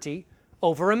authority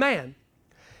over a man.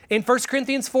 In 1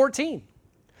 Corinthians 14,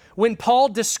 when Paul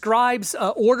describes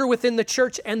order within the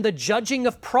church and the judging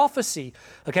of prophecy,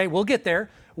 okay, we'll get there.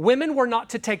 Women were not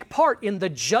to take part in the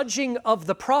judging of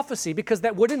the prophecy because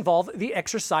that would involve the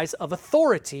exercise of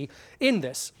authority in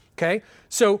this, okay?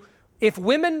 So if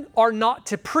women are not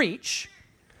to preach,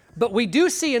 but we do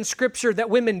see in Scripture that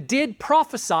women did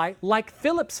prophesy, like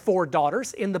Philip's 4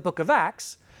 daughters in the book of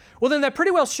Acts, well, then that pretty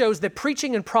well shows that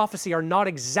preaching and prophecy are not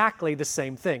exactly the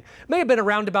same thing. May have been a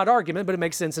roundabout argument, but it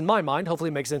makes sense in my mind. Hopefully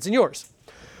it makes sense in yours.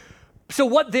 So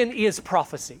what then is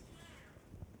prophecy?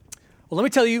 Well, let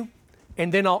me tell you,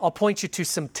 and then I'll point you to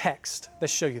some text that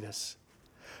show you this.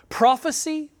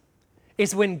 Prophecy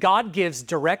is when God gives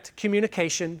direct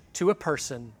communication to a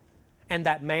person and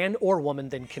that man or woman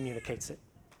then communicates it.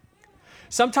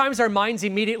 Sometimes our minds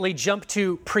immediately jump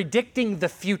to predicting the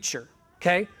future,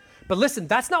 okay? But listen,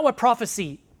 that's not what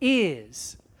prophecy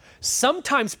is.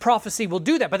 Sometimes prophecy will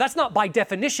do that, but that's not by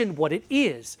definition what it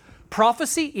is.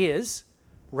 Prophecy is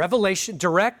revelation,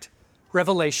 direct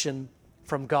revelation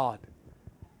from God.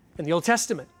 In the Old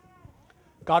Testament,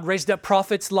 God raised up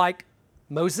prophets like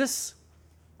Moses,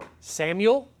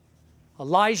 Samuel,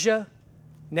 Elijah,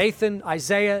 Nathan,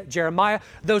 Isaiah, Jeremiah,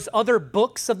 those other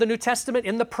books of the New Testament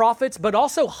in the prophets, but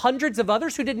also hundreds of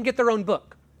others who didn't get their own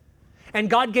book. And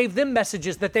God gave them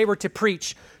messages that they were to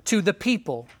preach to the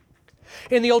people.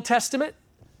 In the Old Testament,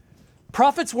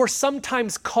 prophets were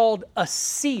sometimes called a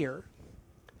seer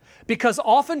because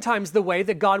oftentimes the way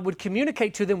that God would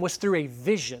communicate to them was through a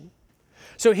vision.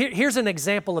 So here's an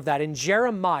example of that in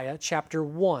Jeremiah chapter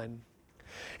 1.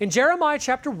 In Jeremiah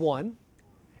chapter 1,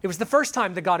 it was the first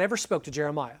time that God ever spoke to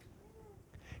Jeremiah.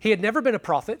 He had never been a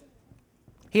prophet.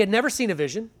 He had never seen a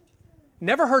vision,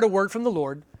 never heard a word from the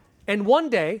Lord. And one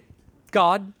day,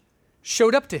 God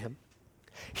showed up to him.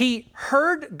 He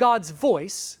heard God's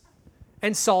voice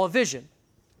and saw a vision.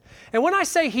 And when I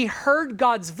say he heard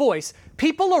God's voice,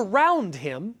 people around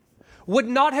him would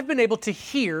not have been able to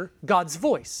hear God's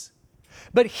voice.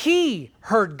 But he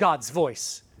heard God's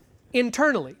voice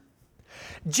internally.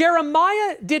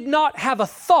 Jeremiah did not have a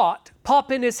thought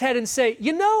pop in his head and say,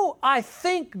 I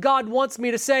think God wants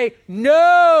me to say,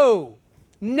 no,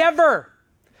 never.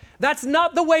 That's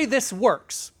not the way this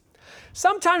works.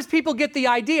 Sometimes people get the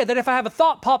idea that if I have a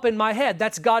thought pop in my head,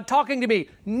 that's God talking to me.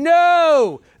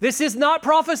 No, this is not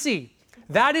prophecy.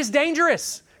 That is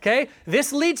dangerous, okay?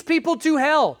 This leads people to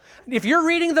hell. If you're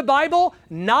reading the Bible,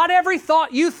 not every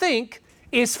thought you think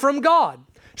is from God.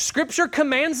 Scripture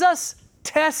commands us,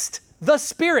 test the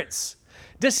spirits.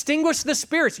 Distinguish the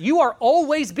spirits. You are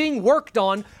always being worked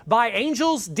on by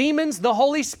angels, demons, the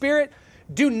Holy Spirit.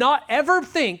 Do not ever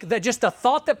think that just a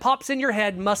thought that pops in your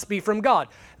head must be from God.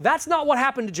 That's not what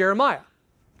happened to Jeremiah.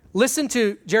 Listen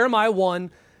to Jeremiah 1,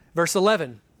 verse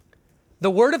 11. The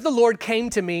word of the Lord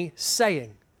came to me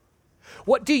saying,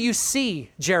 "What do you see,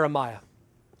 Jeremiah?"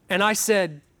 And I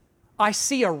said, "I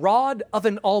see a rod of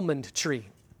an almond tree."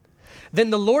 Then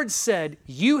the Lord said,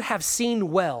 "You have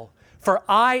seen well, for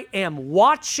I am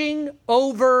watching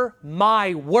over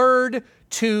my word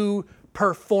to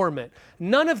perform it."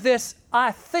 None of this,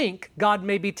 I think God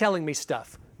may be telling me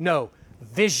stuff. No,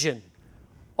 vision,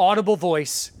 audible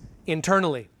voice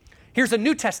internally. Here's a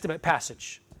New Testament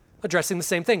passage addressing the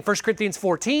same thing. 1 Corinthians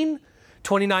 14,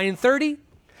 29 and 30.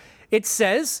 It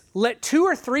says, "Let 2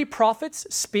 or 3 prophets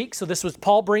speak." So this was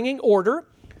Paul bringing order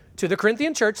to the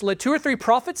Corinthian church. "Let 2 or 3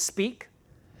 prophets speak,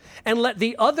 and let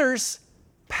the others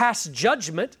pass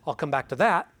judgment." I'll come back to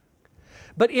that.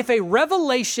 "But if a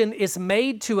revelation is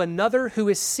made to another who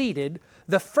is seated,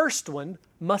 the first one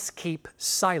must keep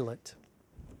silent."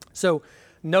 So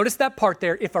notice that part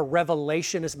there, if a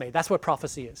revelation is made. That's what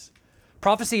prophecy is.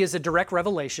 Prophecy is a direct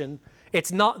revelation.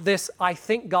 It's not this, I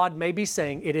think God may be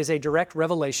saying. It is a direct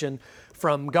revelation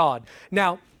from God.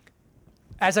 Now,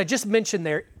 as I just mentioned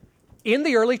there, in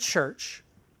the early church,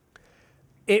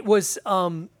 it was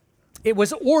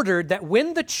ordered that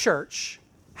when the church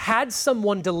had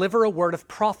someone deliver a word of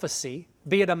prophecy,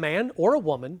 be it a man or a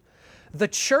woman, the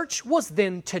church was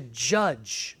then to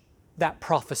judge that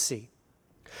prophecy.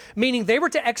 Meaning they were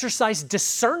to exercise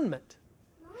discernment,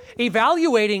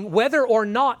 evaluating whether or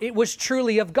not it was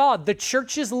truly of God. The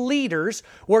church's leaders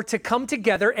were to come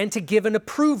together and to give an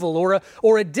approval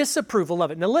or a disapproval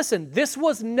of it. Now listen, this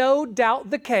was no doubt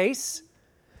the case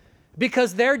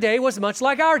because their day was much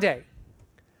like our day.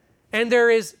 And there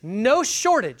is no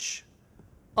shortage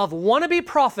of wannabe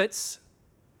prophets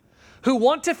who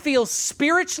want to feel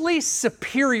spiritually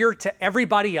superior to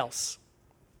everybody else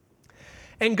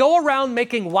and go around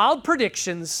making wild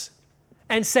predictions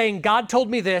and saying, God told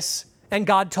me this and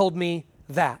God told me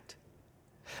that.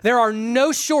 There are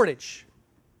no shortage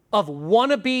of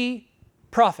wannabe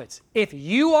prophets. If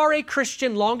you are a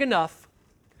Christian long enough,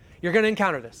 you're going to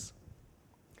encounter this.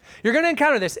 You're going to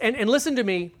encounter this. And listen to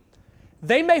me,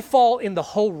 they may fall in the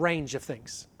whole range of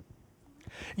things.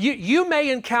 You may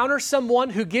encounter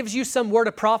someone who gives you some word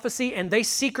of prophecy and they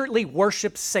secretly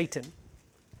worship Satan.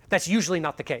 That's usually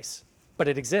not the case, but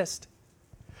it exists.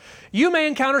 You may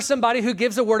encounter somebody who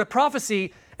gives a word of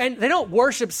prophecy and they don't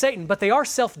worship Satan, but they are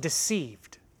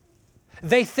self-deceived.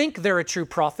 They think they're a true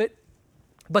prophet,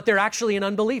 but they're actually an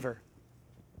unbeliever.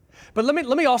 But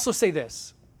let me also say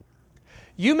this.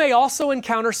 You may also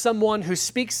encounter someone who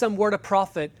speaks some word of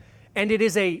prophet and it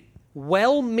is a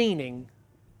well-meaning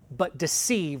but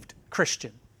deceived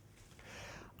Christian.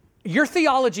 Your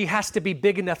theology has to be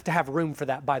big enough to have room for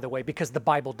that, by the way, because the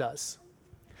Bible does.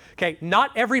 Okay,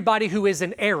 not everybody who is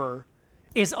in error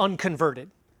is unconverted.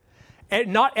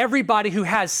 And not everybody who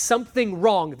has something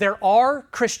wrong. There are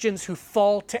Christians who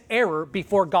fall to error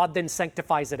before God then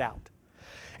sanctifies it out.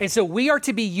 And so we are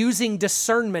to be using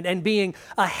discernment and being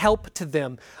a help to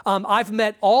them. I've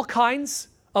met all kinds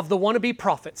of the wannabe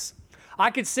prophets. I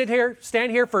could stand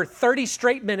here for 30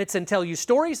 straight minutes and tell you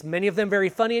stories, many of them very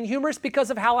funny and humorous because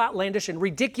of how outlandish and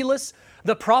ridiculous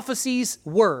the prophecies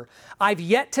were. I've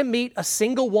yet to meet a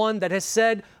single one that has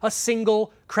said a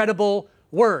single credible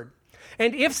word.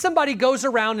 And if somebody goes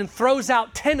around and throws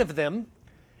out 10 of them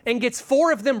and gets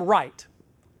 4 of them right,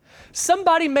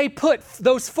 somebody may put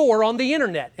those 4 on the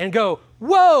internet and go,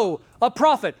 whoa, a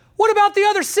prophet. What about the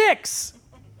other 6?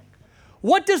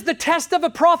 What does the test of a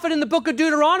prophet in the book of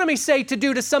Deuteronomy say to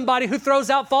do to somebody who throws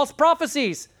out false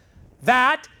prophecies?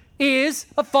 That is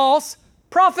a false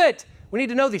prophet. We need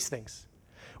to know these things.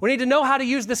 We need to know how to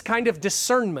use this kind of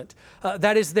discernment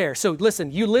that is there. So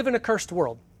listen, you live in a cursed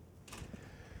world.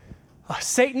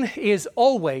 Satan is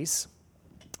always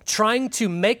trying to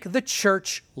make the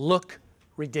church look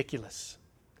ridiculous.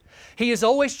 He is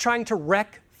always trying to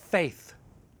wreck faith.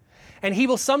 And he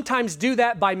will sometimes do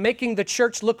that by making the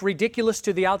church look ridiculous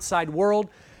to the outside world,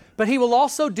 but he will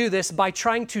also do this by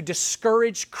trying to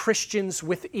discourage Christians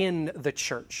within the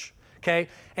church, okay?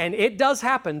 And it does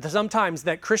happen sometimes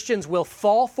that Christians will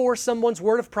fall for someone's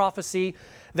word of prophecy.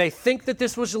 They think that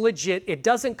this was legit. It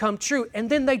doesn't come true. And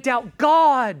then they doubt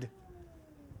God.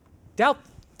 Doubt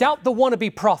the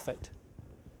wannabe prophet.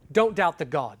 Don't doubt the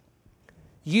God.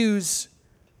 Use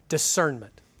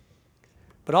discernment.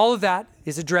 But all of that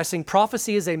is addressing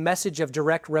prophecy as a message of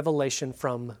direct revelation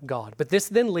from God. But this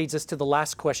then leads us to the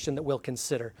last question that we'll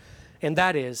consider, and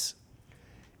that is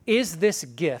this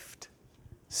gift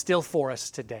still for us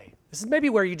today? This is maybe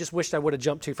where you just wished I would have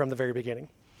jumped to from the very beginning.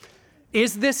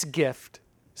 Is this gift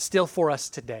still for us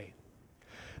today?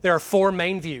 There are 4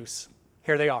 main views.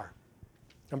 Here they are.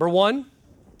 Number 1,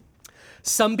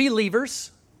 some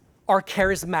believers are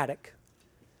charismatic,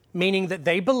 meaning that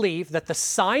they believe that the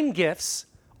sign gifts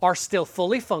are still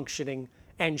fully functioning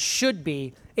and should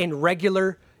be in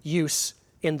regular use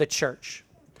in the church.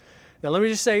 Now, let me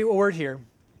just say a word here.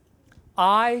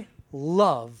 I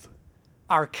love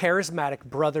our charismatic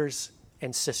brothers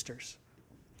and sisters.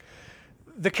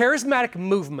 The charismatic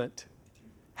movement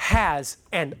has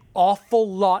an awful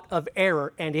lot of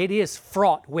error, and it is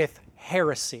fraught with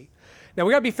heresy. Now,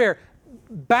 we got to be fair.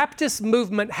 Baptist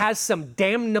movement has some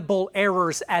damnable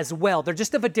errors as well. They're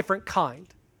just of a different kind.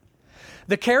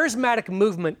 The charismatic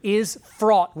movement is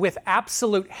fraught with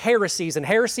absolute heresies, and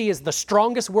heresy is the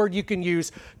strongest word you can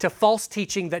use to false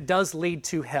teaching that does lead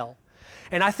to hell.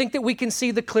 And I think that we can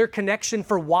see the clear connection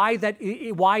for why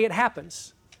it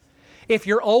happens. If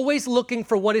you're always looking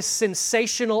for what is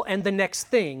sensational and the next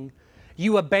thing,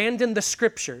 you abandon the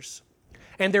scriptures,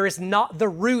 and there is not the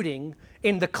rooting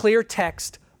in the clear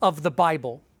text of the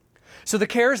Bible. So the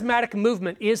charismatic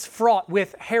movement is fraught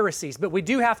with heresies, but we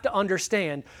do have to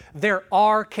understand there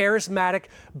are charismatic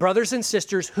brothers and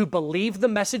sisters who believe the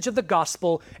message of the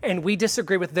gospel, and we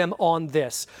disagree with them on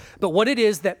this. But what it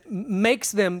is that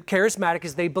makes them charismatic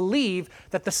is they believe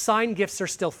that the sign gifts are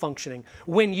still functioning.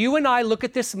 When you and I look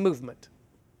at this movement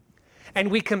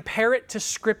and we compare it to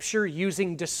Scripture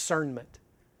using discernment,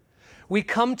 we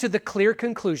come to the clear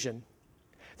conclusion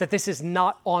that this is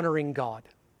not honoring God.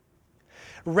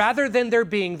 Rather than there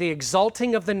being the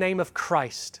exalting of the name of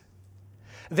Christ,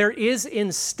 there is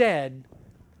instead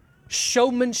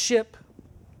showmanship,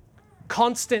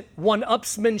 constant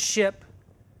one-upsmanship,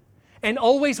 and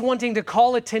always wanting to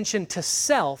call attention to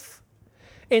self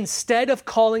instead of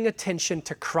calling attention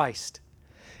to Christ.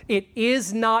 It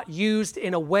is not used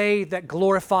in a way that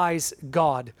glorifies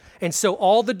God. And so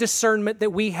all the discernment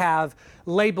that we have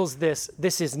labels this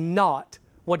is not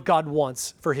what God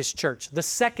wants for His church. The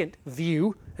second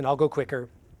view, and I'll go quicker,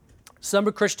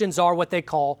 some Christians are what they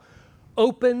call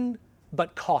open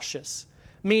but cautious,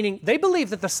 meaning they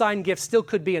believe that the sign gift still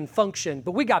could be in function,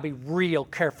 but we got to be real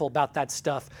careful about that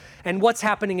stuff. And what's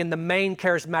happening in the main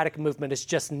charismatic movement is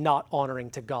just not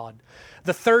honoring to God.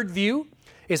 The third view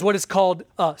is what is called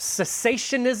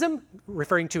cessationism,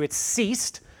 referring to it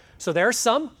ceased. So there are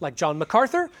some, like John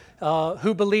MacArthur,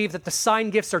 who believe that the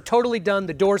sign gifts are totally done,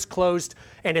 the door's closed,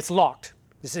 and it's locked.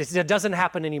 It doesn't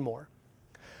happen anymore.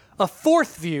 A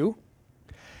fourth view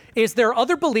is there are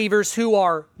other believers who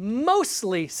are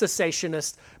mostly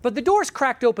cessationist, but the door's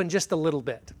cracked open just a little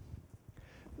bit.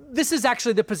 This is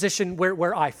actually the position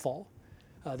where I fall.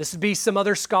 This would be some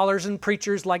other scholars and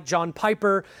preachers like John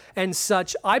Piper and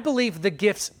such. I believe the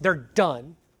gifts, they're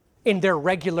done. in their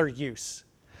regular use.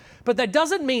 But that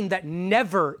doesn't mean that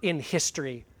never in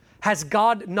history has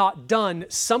God not done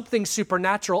something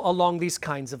supernatural along these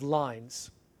kinds of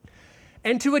lines.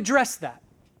 And to address that,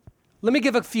 let me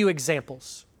give a few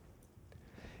examples.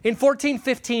 In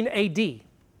 1415 AD,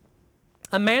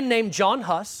 a man named John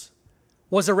Huss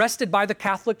was arrested by the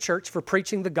Catholic Church for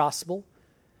preaching the gospel,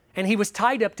 and he was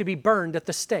tied up to be burned at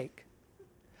the stake.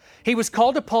 He was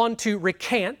called upon to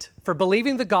recant for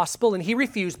believing the gospel, and he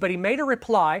refused, but he made a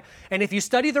reply, and if you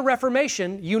study the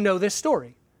Reformation, you know this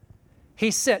story. He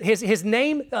said, his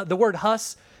name, the word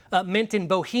Huss, meant in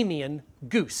Bohemian,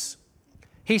 goose.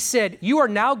 He said, "You are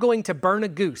now going to burn a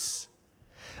goose,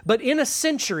 but in a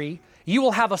century, you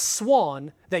will have a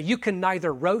swan that you can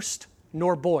neither roast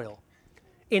nor boil."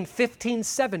 In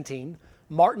 1517,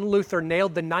 Martin Luther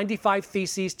nailed the 95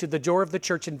 Theses to the door of the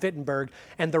church in Wittenberg,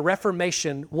 and the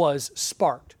Reformation was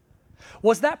sparked.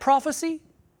 Was that prophecy?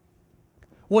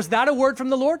 Was that a word from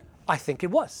the Lord? I think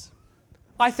it was.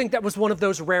 I think that was one of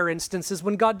those rare instances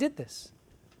when God did this.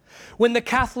 When the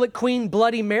Catholic Queen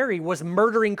Bloody Mary was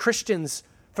murdering Christians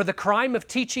for the crime of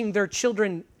teaching their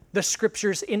children the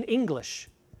scriptures in English,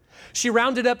 she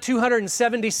rounded up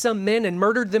 270 some men and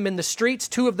murdered them in the streets.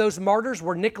 Two of those martyrs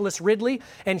were Nicholas Ridley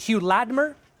and Hugh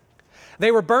Latimer.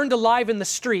 They were burned alive in the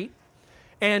street,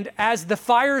 and as the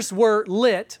fires were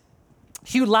lit,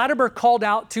 Hugh Latimer called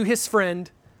out to his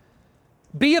friend,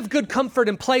 "Be of good comfort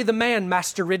and play the man,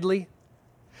 Master Ridley.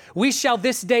 We shall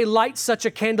this day light such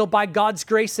a candle by God's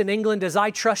grace in England as I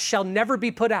trust shall never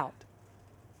be put out."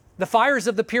 The fires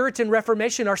of the Puritan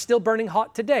Reformation are still burning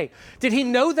hot today. Did he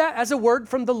know that as a word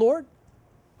from the Lord?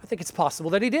 I think it's possible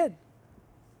that he did.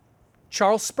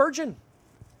 Charles Spurgeon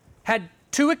had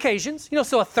two occasions,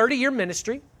 so a 30-year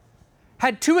ministry,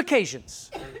 had two occasions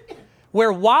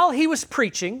where while he was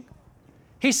preaching,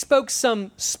 he spoke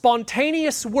some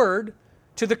spontaneous word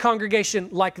to the congregation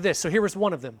like this. So here was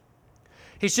one of them.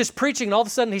 He's just preaching, and all of a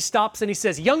sudden he stops and he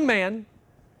says, "Young man,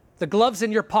 the gloves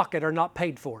in your pocket are not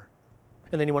paid for."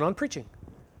 And then he went on preaching.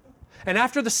 And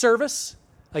after the service,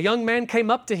 a young man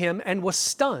came up to him and was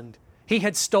stunned. He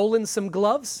had stolen some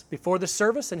gloves before the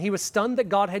service, and he was stunned that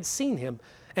God had seen him,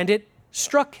 and it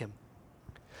struck him.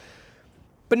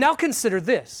 But now consider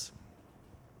this.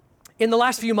 In the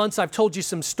last few months, I've told you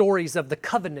some stories of the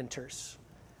Covenanters.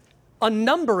 A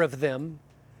number of them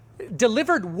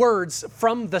delivered words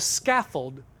from the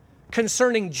scaffold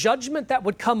concerning judgment that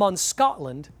would come on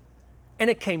Scotland, and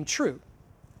it came true.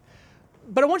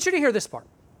 But I want you to hear this part.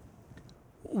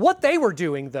 What they were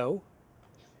doing, though,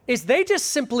 is they just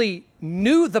simply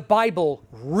knew the Bible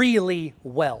really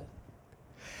well.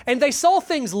 And they saw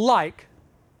things like,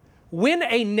 when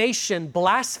a nation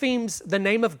blasphemes the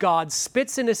name of God,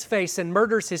 spits in his face, and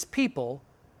murders his people,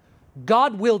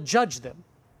 God will judge them.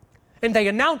 And they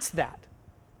announced that.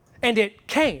 And it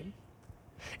came.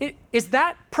 Is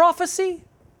that prophecy?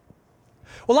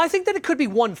 Well, I think that it could be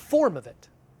one form of it.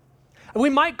 We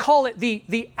might call it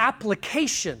the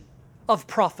application of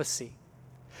prophecy.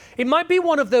 It might be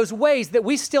one of those ways that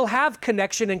we still have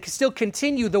connection and still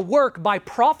continue the work by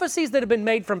prophecies that have been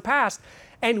made from past,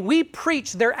 and we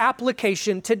preach their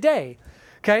application today.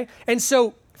 Okay? And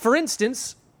so, for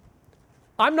instance,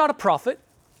 I'm not a prophet.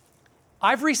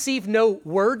 I've received no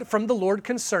word from the Lord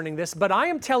concerning this, but I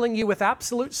am telling you with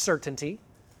absolute certainty,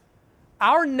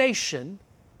 our nation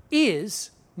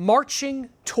is marching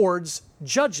towards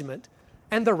judgment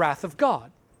and the wrath of God.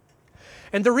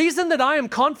 And the reason that I am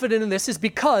confident in this is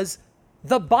because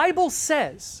the Bible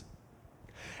says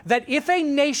that if a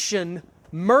nation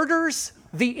murders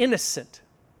the innocent,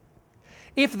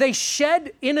 if they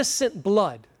shed innocent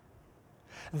blood,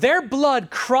 their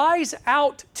blood cries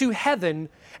out to heaven,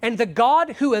 and the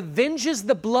God who avenges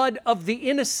the blood of the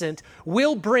innocent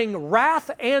will bring wrath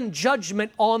and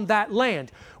judgment on that land.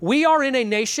 We are in a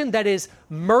nation that is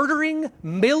murdering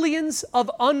millions of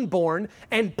unborn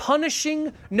and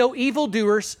punishing no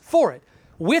evildoers for it.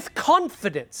 With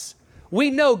confidence,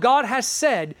 we know God has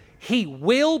said He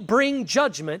will bring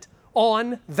judgment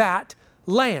on that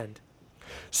land.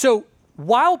 So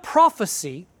while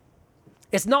prophecy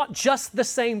is not just the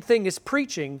same thing as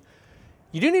preaching,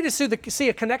 you do need to see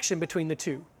a connection between the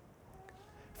two.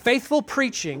 Faithful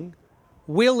preaching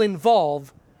will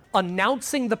involve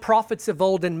announcing the prophets of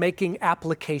old and making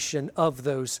application of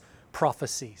those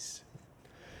prophecies.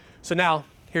 So now,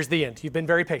 here's the end. You've been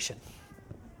very patient.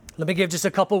 Let me give just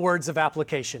a couple words of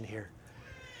application here.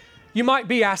 You might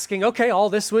be asking, okay, all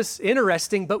this was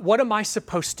interesting, but what am I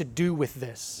supposed to do with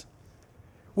this?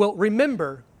 Well,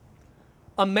 remember,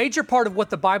 a major part of what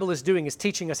the Bible is doing is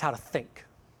teaching us how to think.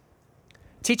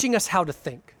 Teaching us how to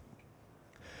think.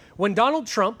 When Donald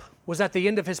Trump was at the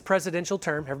end of his presidential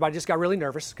term, everybody just got really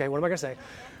nervous. Okay, what am I going to say?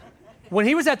 When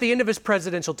he was at the end of his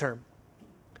presidential term,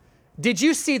 did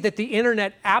you see that the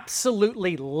internet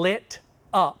absolutely lit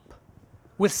up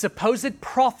with supposed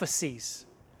prophecies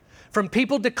from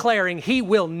people declaring he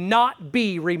will not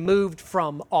be removed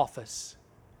from office?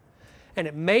 And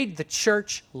it made the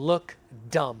church look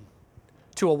dumb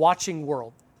to a watching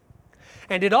world.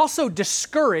 And it also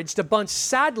discouraged a bunch,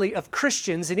 sadly, of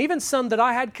Christians, and even some that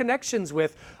I had connections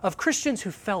with, of Christians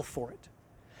who fell for it.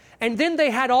 And then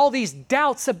they had all these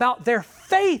doubts about their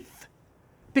faith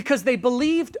because they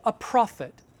believed a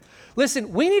prophet.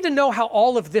 Listen, we need to know how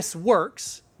all of this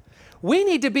works. We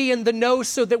need to be in the know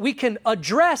so that we can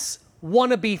address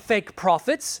wannabe fake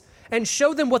prophets and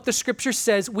show them what the Scripture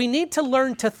says. We need to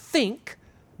learn to think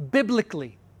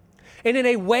biblically and in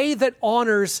a way that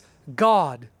honors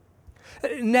God.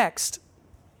 Next,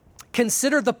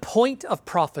 consider the point of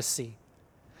prophecy.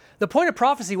 The point of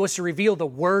prophecy was to reveal the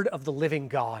word of the living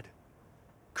God.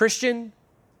 Christian,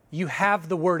 you have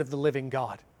the word of the living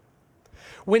God.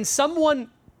 When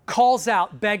someone calls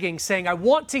out begging, saying, I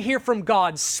want to hear from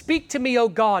God, speak to me, O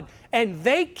God, and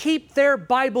they keep their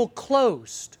Bible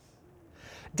closed,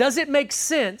 does it make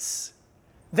sense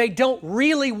they don't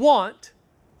really want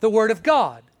the word of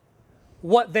God?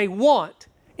 What they want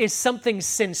is something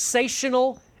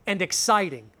sensational and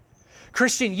exciting.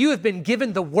 Christian, you have been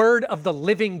given the word of the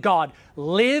living God.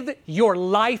 Live your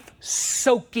life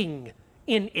soaking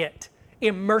in it.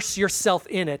 Immerse yourself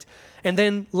in it. And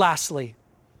then lastly,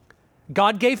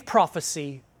 God gave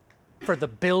prophecy for the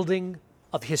building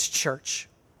of His church.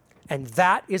 And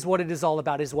that is what it is all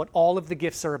about, is what all of the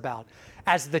gifts are about.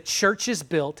 As the church is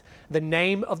built, the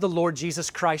name of the Lord Jesus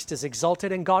Christ is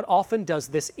exalted, and God often does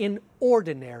this in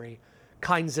ordinary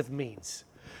kinds of means.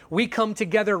 We come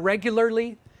together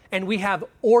regularly and we have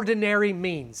ordinary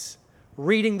means,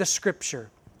 reading the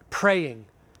Scripture, praying,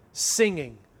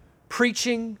 singing,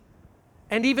 preaching,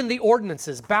 and even the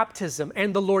ordinances, baptism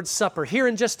and the Lord's Supper. Here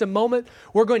in just a moment,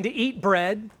 we're going to eat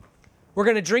bread. We're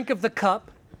going to drink of the cup.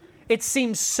 It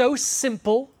seems so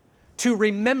simple to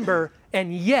remember,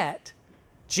 and yet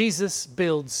Jesus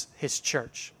builds His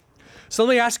church. So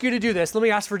let me ask you to do this. Let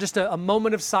me ask for just a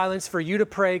moment of silence for you to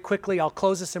pray quickly. I'll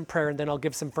close this in prayer, and then I'll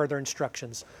give some further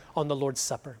instructions on the Lord's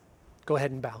Supper. Go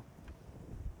ahead and bow.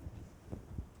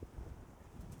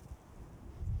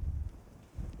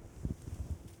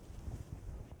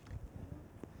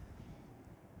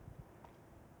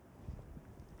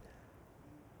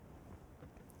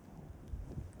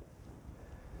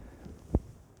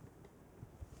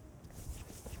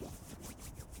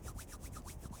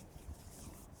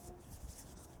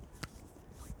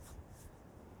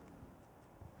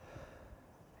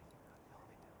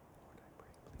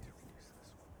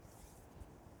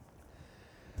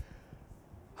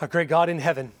 Our great God in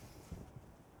heaven,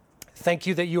 thank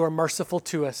you that you are merciful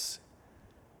to us.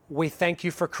 We thank you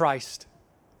for Christ.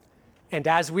 And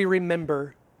as we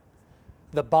remember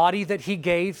the body that He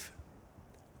gave,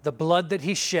 the blood that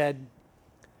He shed,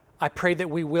 I pray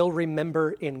that we will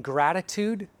remember in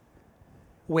gratitude,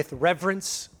 with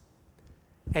reverence,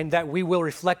 and that we will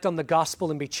reflect on the gospel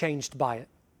and be changed by it.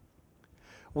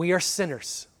 We are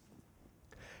sinners.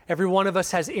 Every one of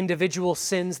us has individual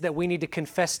sins that we need to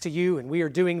confess to you, and we are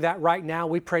doing that right now.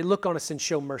 We pray, look on us and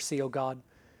show mercy, O God.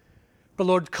 But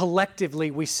Lord,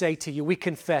 collectively we say to you, we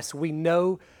confess, we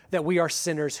know that we are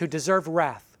sinners who deserve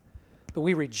wrath, but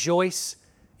we rejoice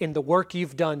in the work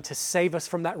you've done to save us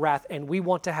from that wrath, and we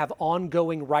want to have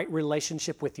ongoing right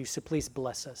relationship with you, so please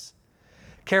bless us.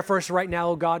 Care for us right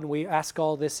now, O God, and we ask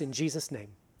all this in Jesus' name.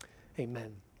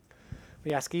 Amen.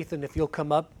 We ask Ethan if you'll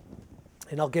come up,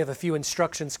 and I'll give a few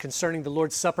instructions concerning the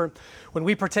Lord's Supper. When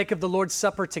we partake of the Lord's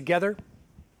Supper together,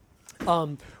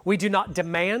 we do not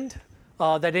demand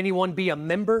that anyone be a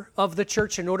member of the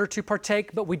church in order to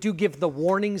partake, but we do give the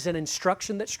warnings and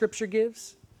instruction that Scripture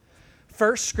gives.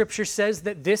 First, Scripture says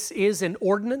that this is an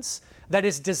ordinance that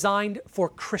is designed for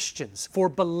Christians, for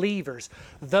believers,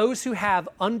 those who have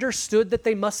understood that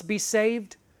they must be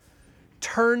saved,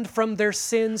 turned from their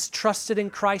sins, trusted in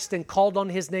Christ, and called on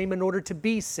His name in order to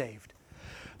be saved.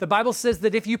 The Bible says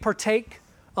that if you partake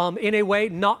in a way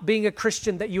not being a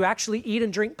Christian, that you actually eat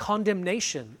and drink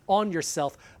condemnation on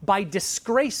yourself by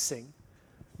disgracing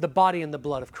the body and the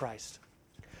blood of Christ.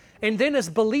 And then as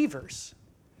believers,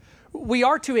 we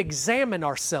are to examine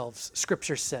ourselves,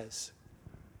 Scripture says.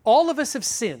 All of us have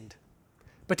sinned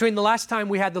between the last time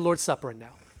we had the Lord's Supper and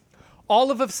now. All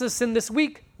of us have sinned this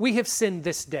week. We have sinned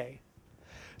this day.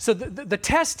 So the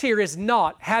test here is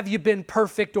not, have you been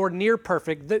perfect or near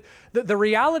perfect? The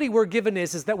reality we're given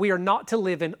is that we are not to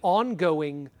live in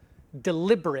ongoing,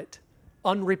 deliberate,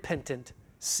 unrepentant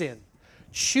sin.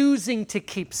 Choosing to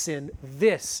keep sin,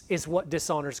 this is what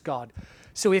dishonors God.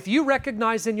 So if you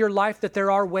recognize in your life that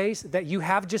there are ways that you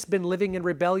have just been living in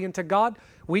rebellion to God,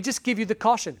 we just give you the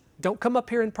caution. Don't come up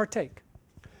here and partake.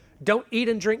 Don't eat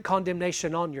and drink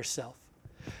condemnation on yourself.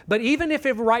 But even if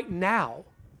right now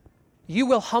you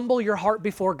will humble your heart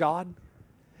before God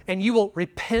and you will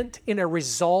repent in a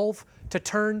resolve to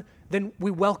turn, then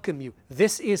we welcome you.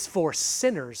 This is for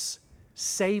sinners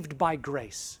saved by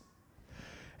grace.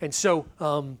 And so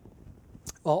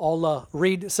I'll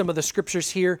read some of the scriptures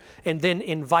here and then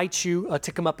invite you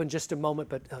to come up in just a moment.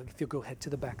 But if you'll go ahead to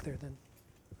the back there then.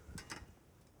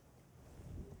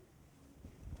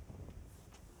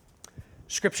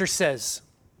 Scripture says,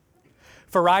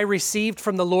 "For I received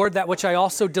from the Lord that which I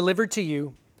also delivered to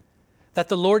you, that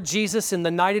the Lord Jesus, in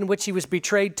the night in which he was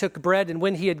betrayed, took bread, and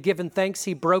when he had given thanks,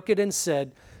 he broke it and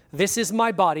said, 'This is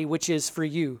my body, which is for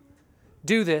you.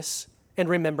 Do this in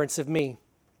remembrance of me.'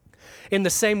 In the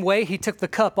same way, he took the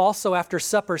cup also after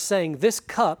supper, saying, 'This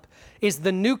cup is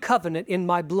the new covenant in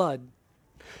my blood.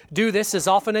 Do this as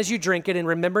often as you drink it in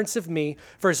remembrance of me.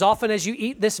 For as often as you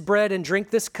eat this bread and drink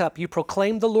this cup, you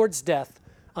proclaim the Lord's death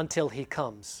until he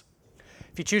comes.'"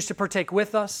 If you choose to partake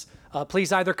with us,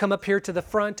 please either come up here to the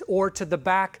front or to the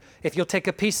back. If you'll take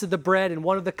a piece of the bread and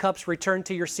one of the cups, return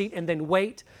to your seat and then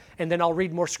wait, and then I'll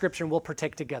read more scripture and we'll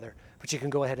partake together. But you can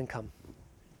go ahead and come.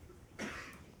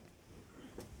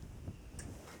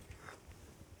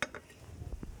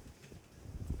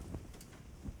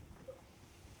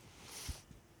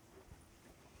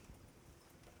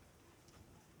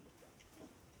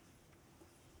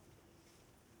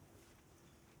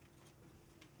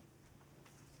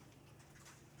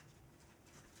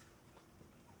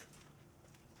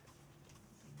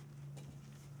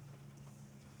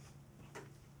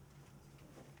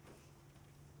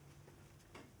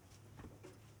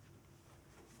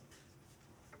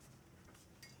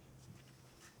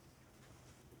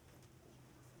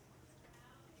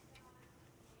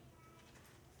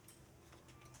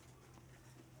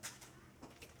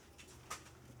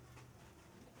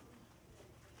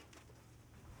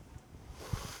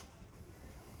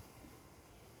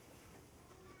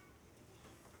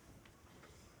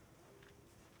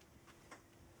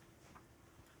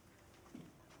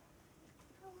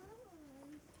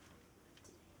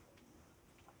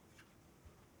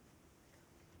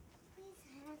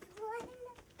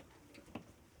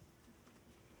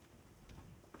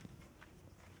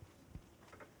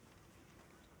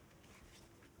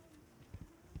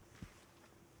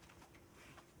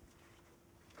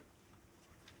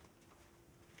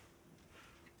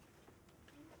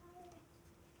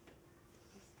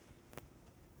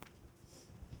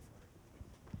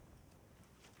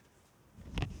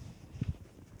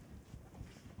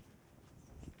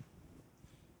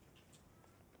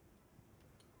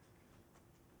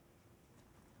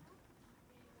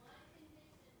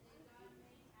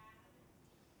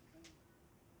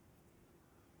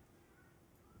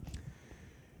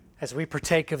 As we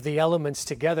partake of the elements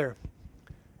together,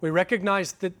 we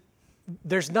recognize that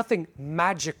there's nothing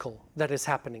magical that is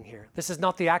happening here. This is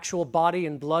not the actual body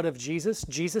and blood of Jesus.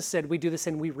 Jesus said we do this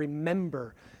and we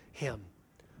remember him.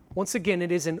 Once again,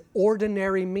 it is an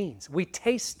ordinary means. We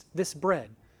taste this bread,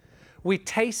 we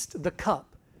taste the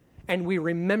cup, and we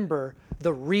remember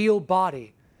the real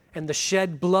body and the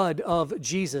shed blood of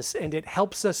Jesus, and it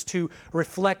helps us to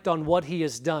reflect on what he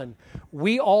has done.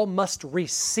 We all must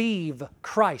receive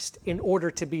Christ in order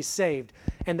to be saved.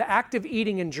 And the act of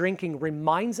eating and drinking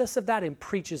reminds us of that and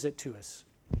preaches it to us.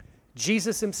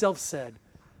 Jesus himself said,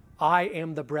 "I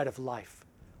am the bread of life."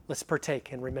 Let's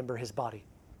partake and remember his body.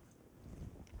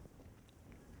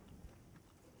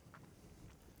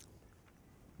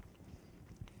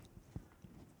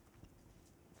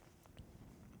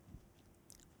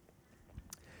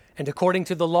 And according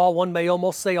to the law, one may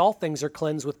almost say all things are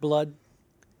cleansed with blood,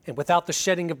 and without the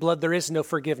shedding of blood there is no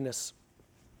forgiveness.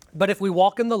 But if we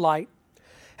walk in the light,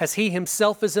 as he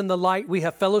himself is in the light, we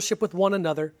have fellowship with one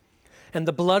another, and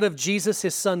the blood of Jesus,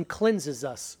 his son, cleanses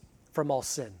us from all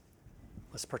sin.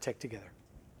 Let's partake together.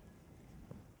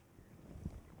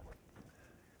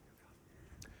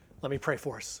 Let me pray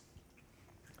for us.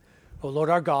 Oh Lord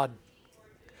our God,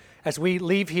 as we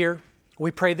leave here,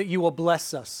 we pray that you will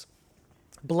bless us.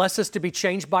 Bless us to be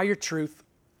changed by your truth,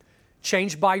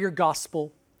 changed by your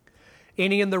gospel.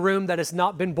 Any in the room that has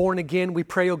not been born again, we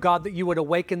pray, oh God, that you would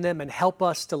awaken them and help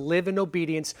us to live in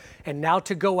obedience and now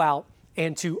to go out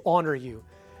and to honor you.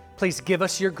 Please give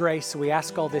us your grace. We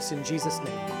ask all this in Jesus'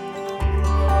 name.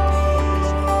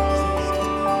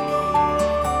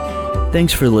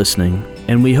 Thanks for listening,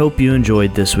 and we hope you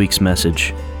enjoyed this week's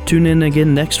message. Tune in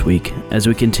again next week as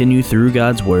we continue through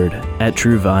God's Word at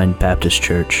True Vine Baptist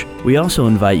Church. We also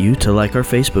invite you to like our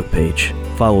Facebook page,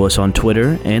 follow us on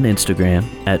Twitter and Instagram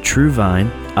at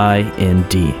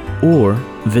TrueVineIND, or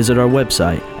visit our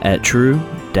website at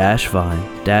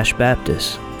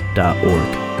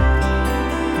true-vine-baptist.org.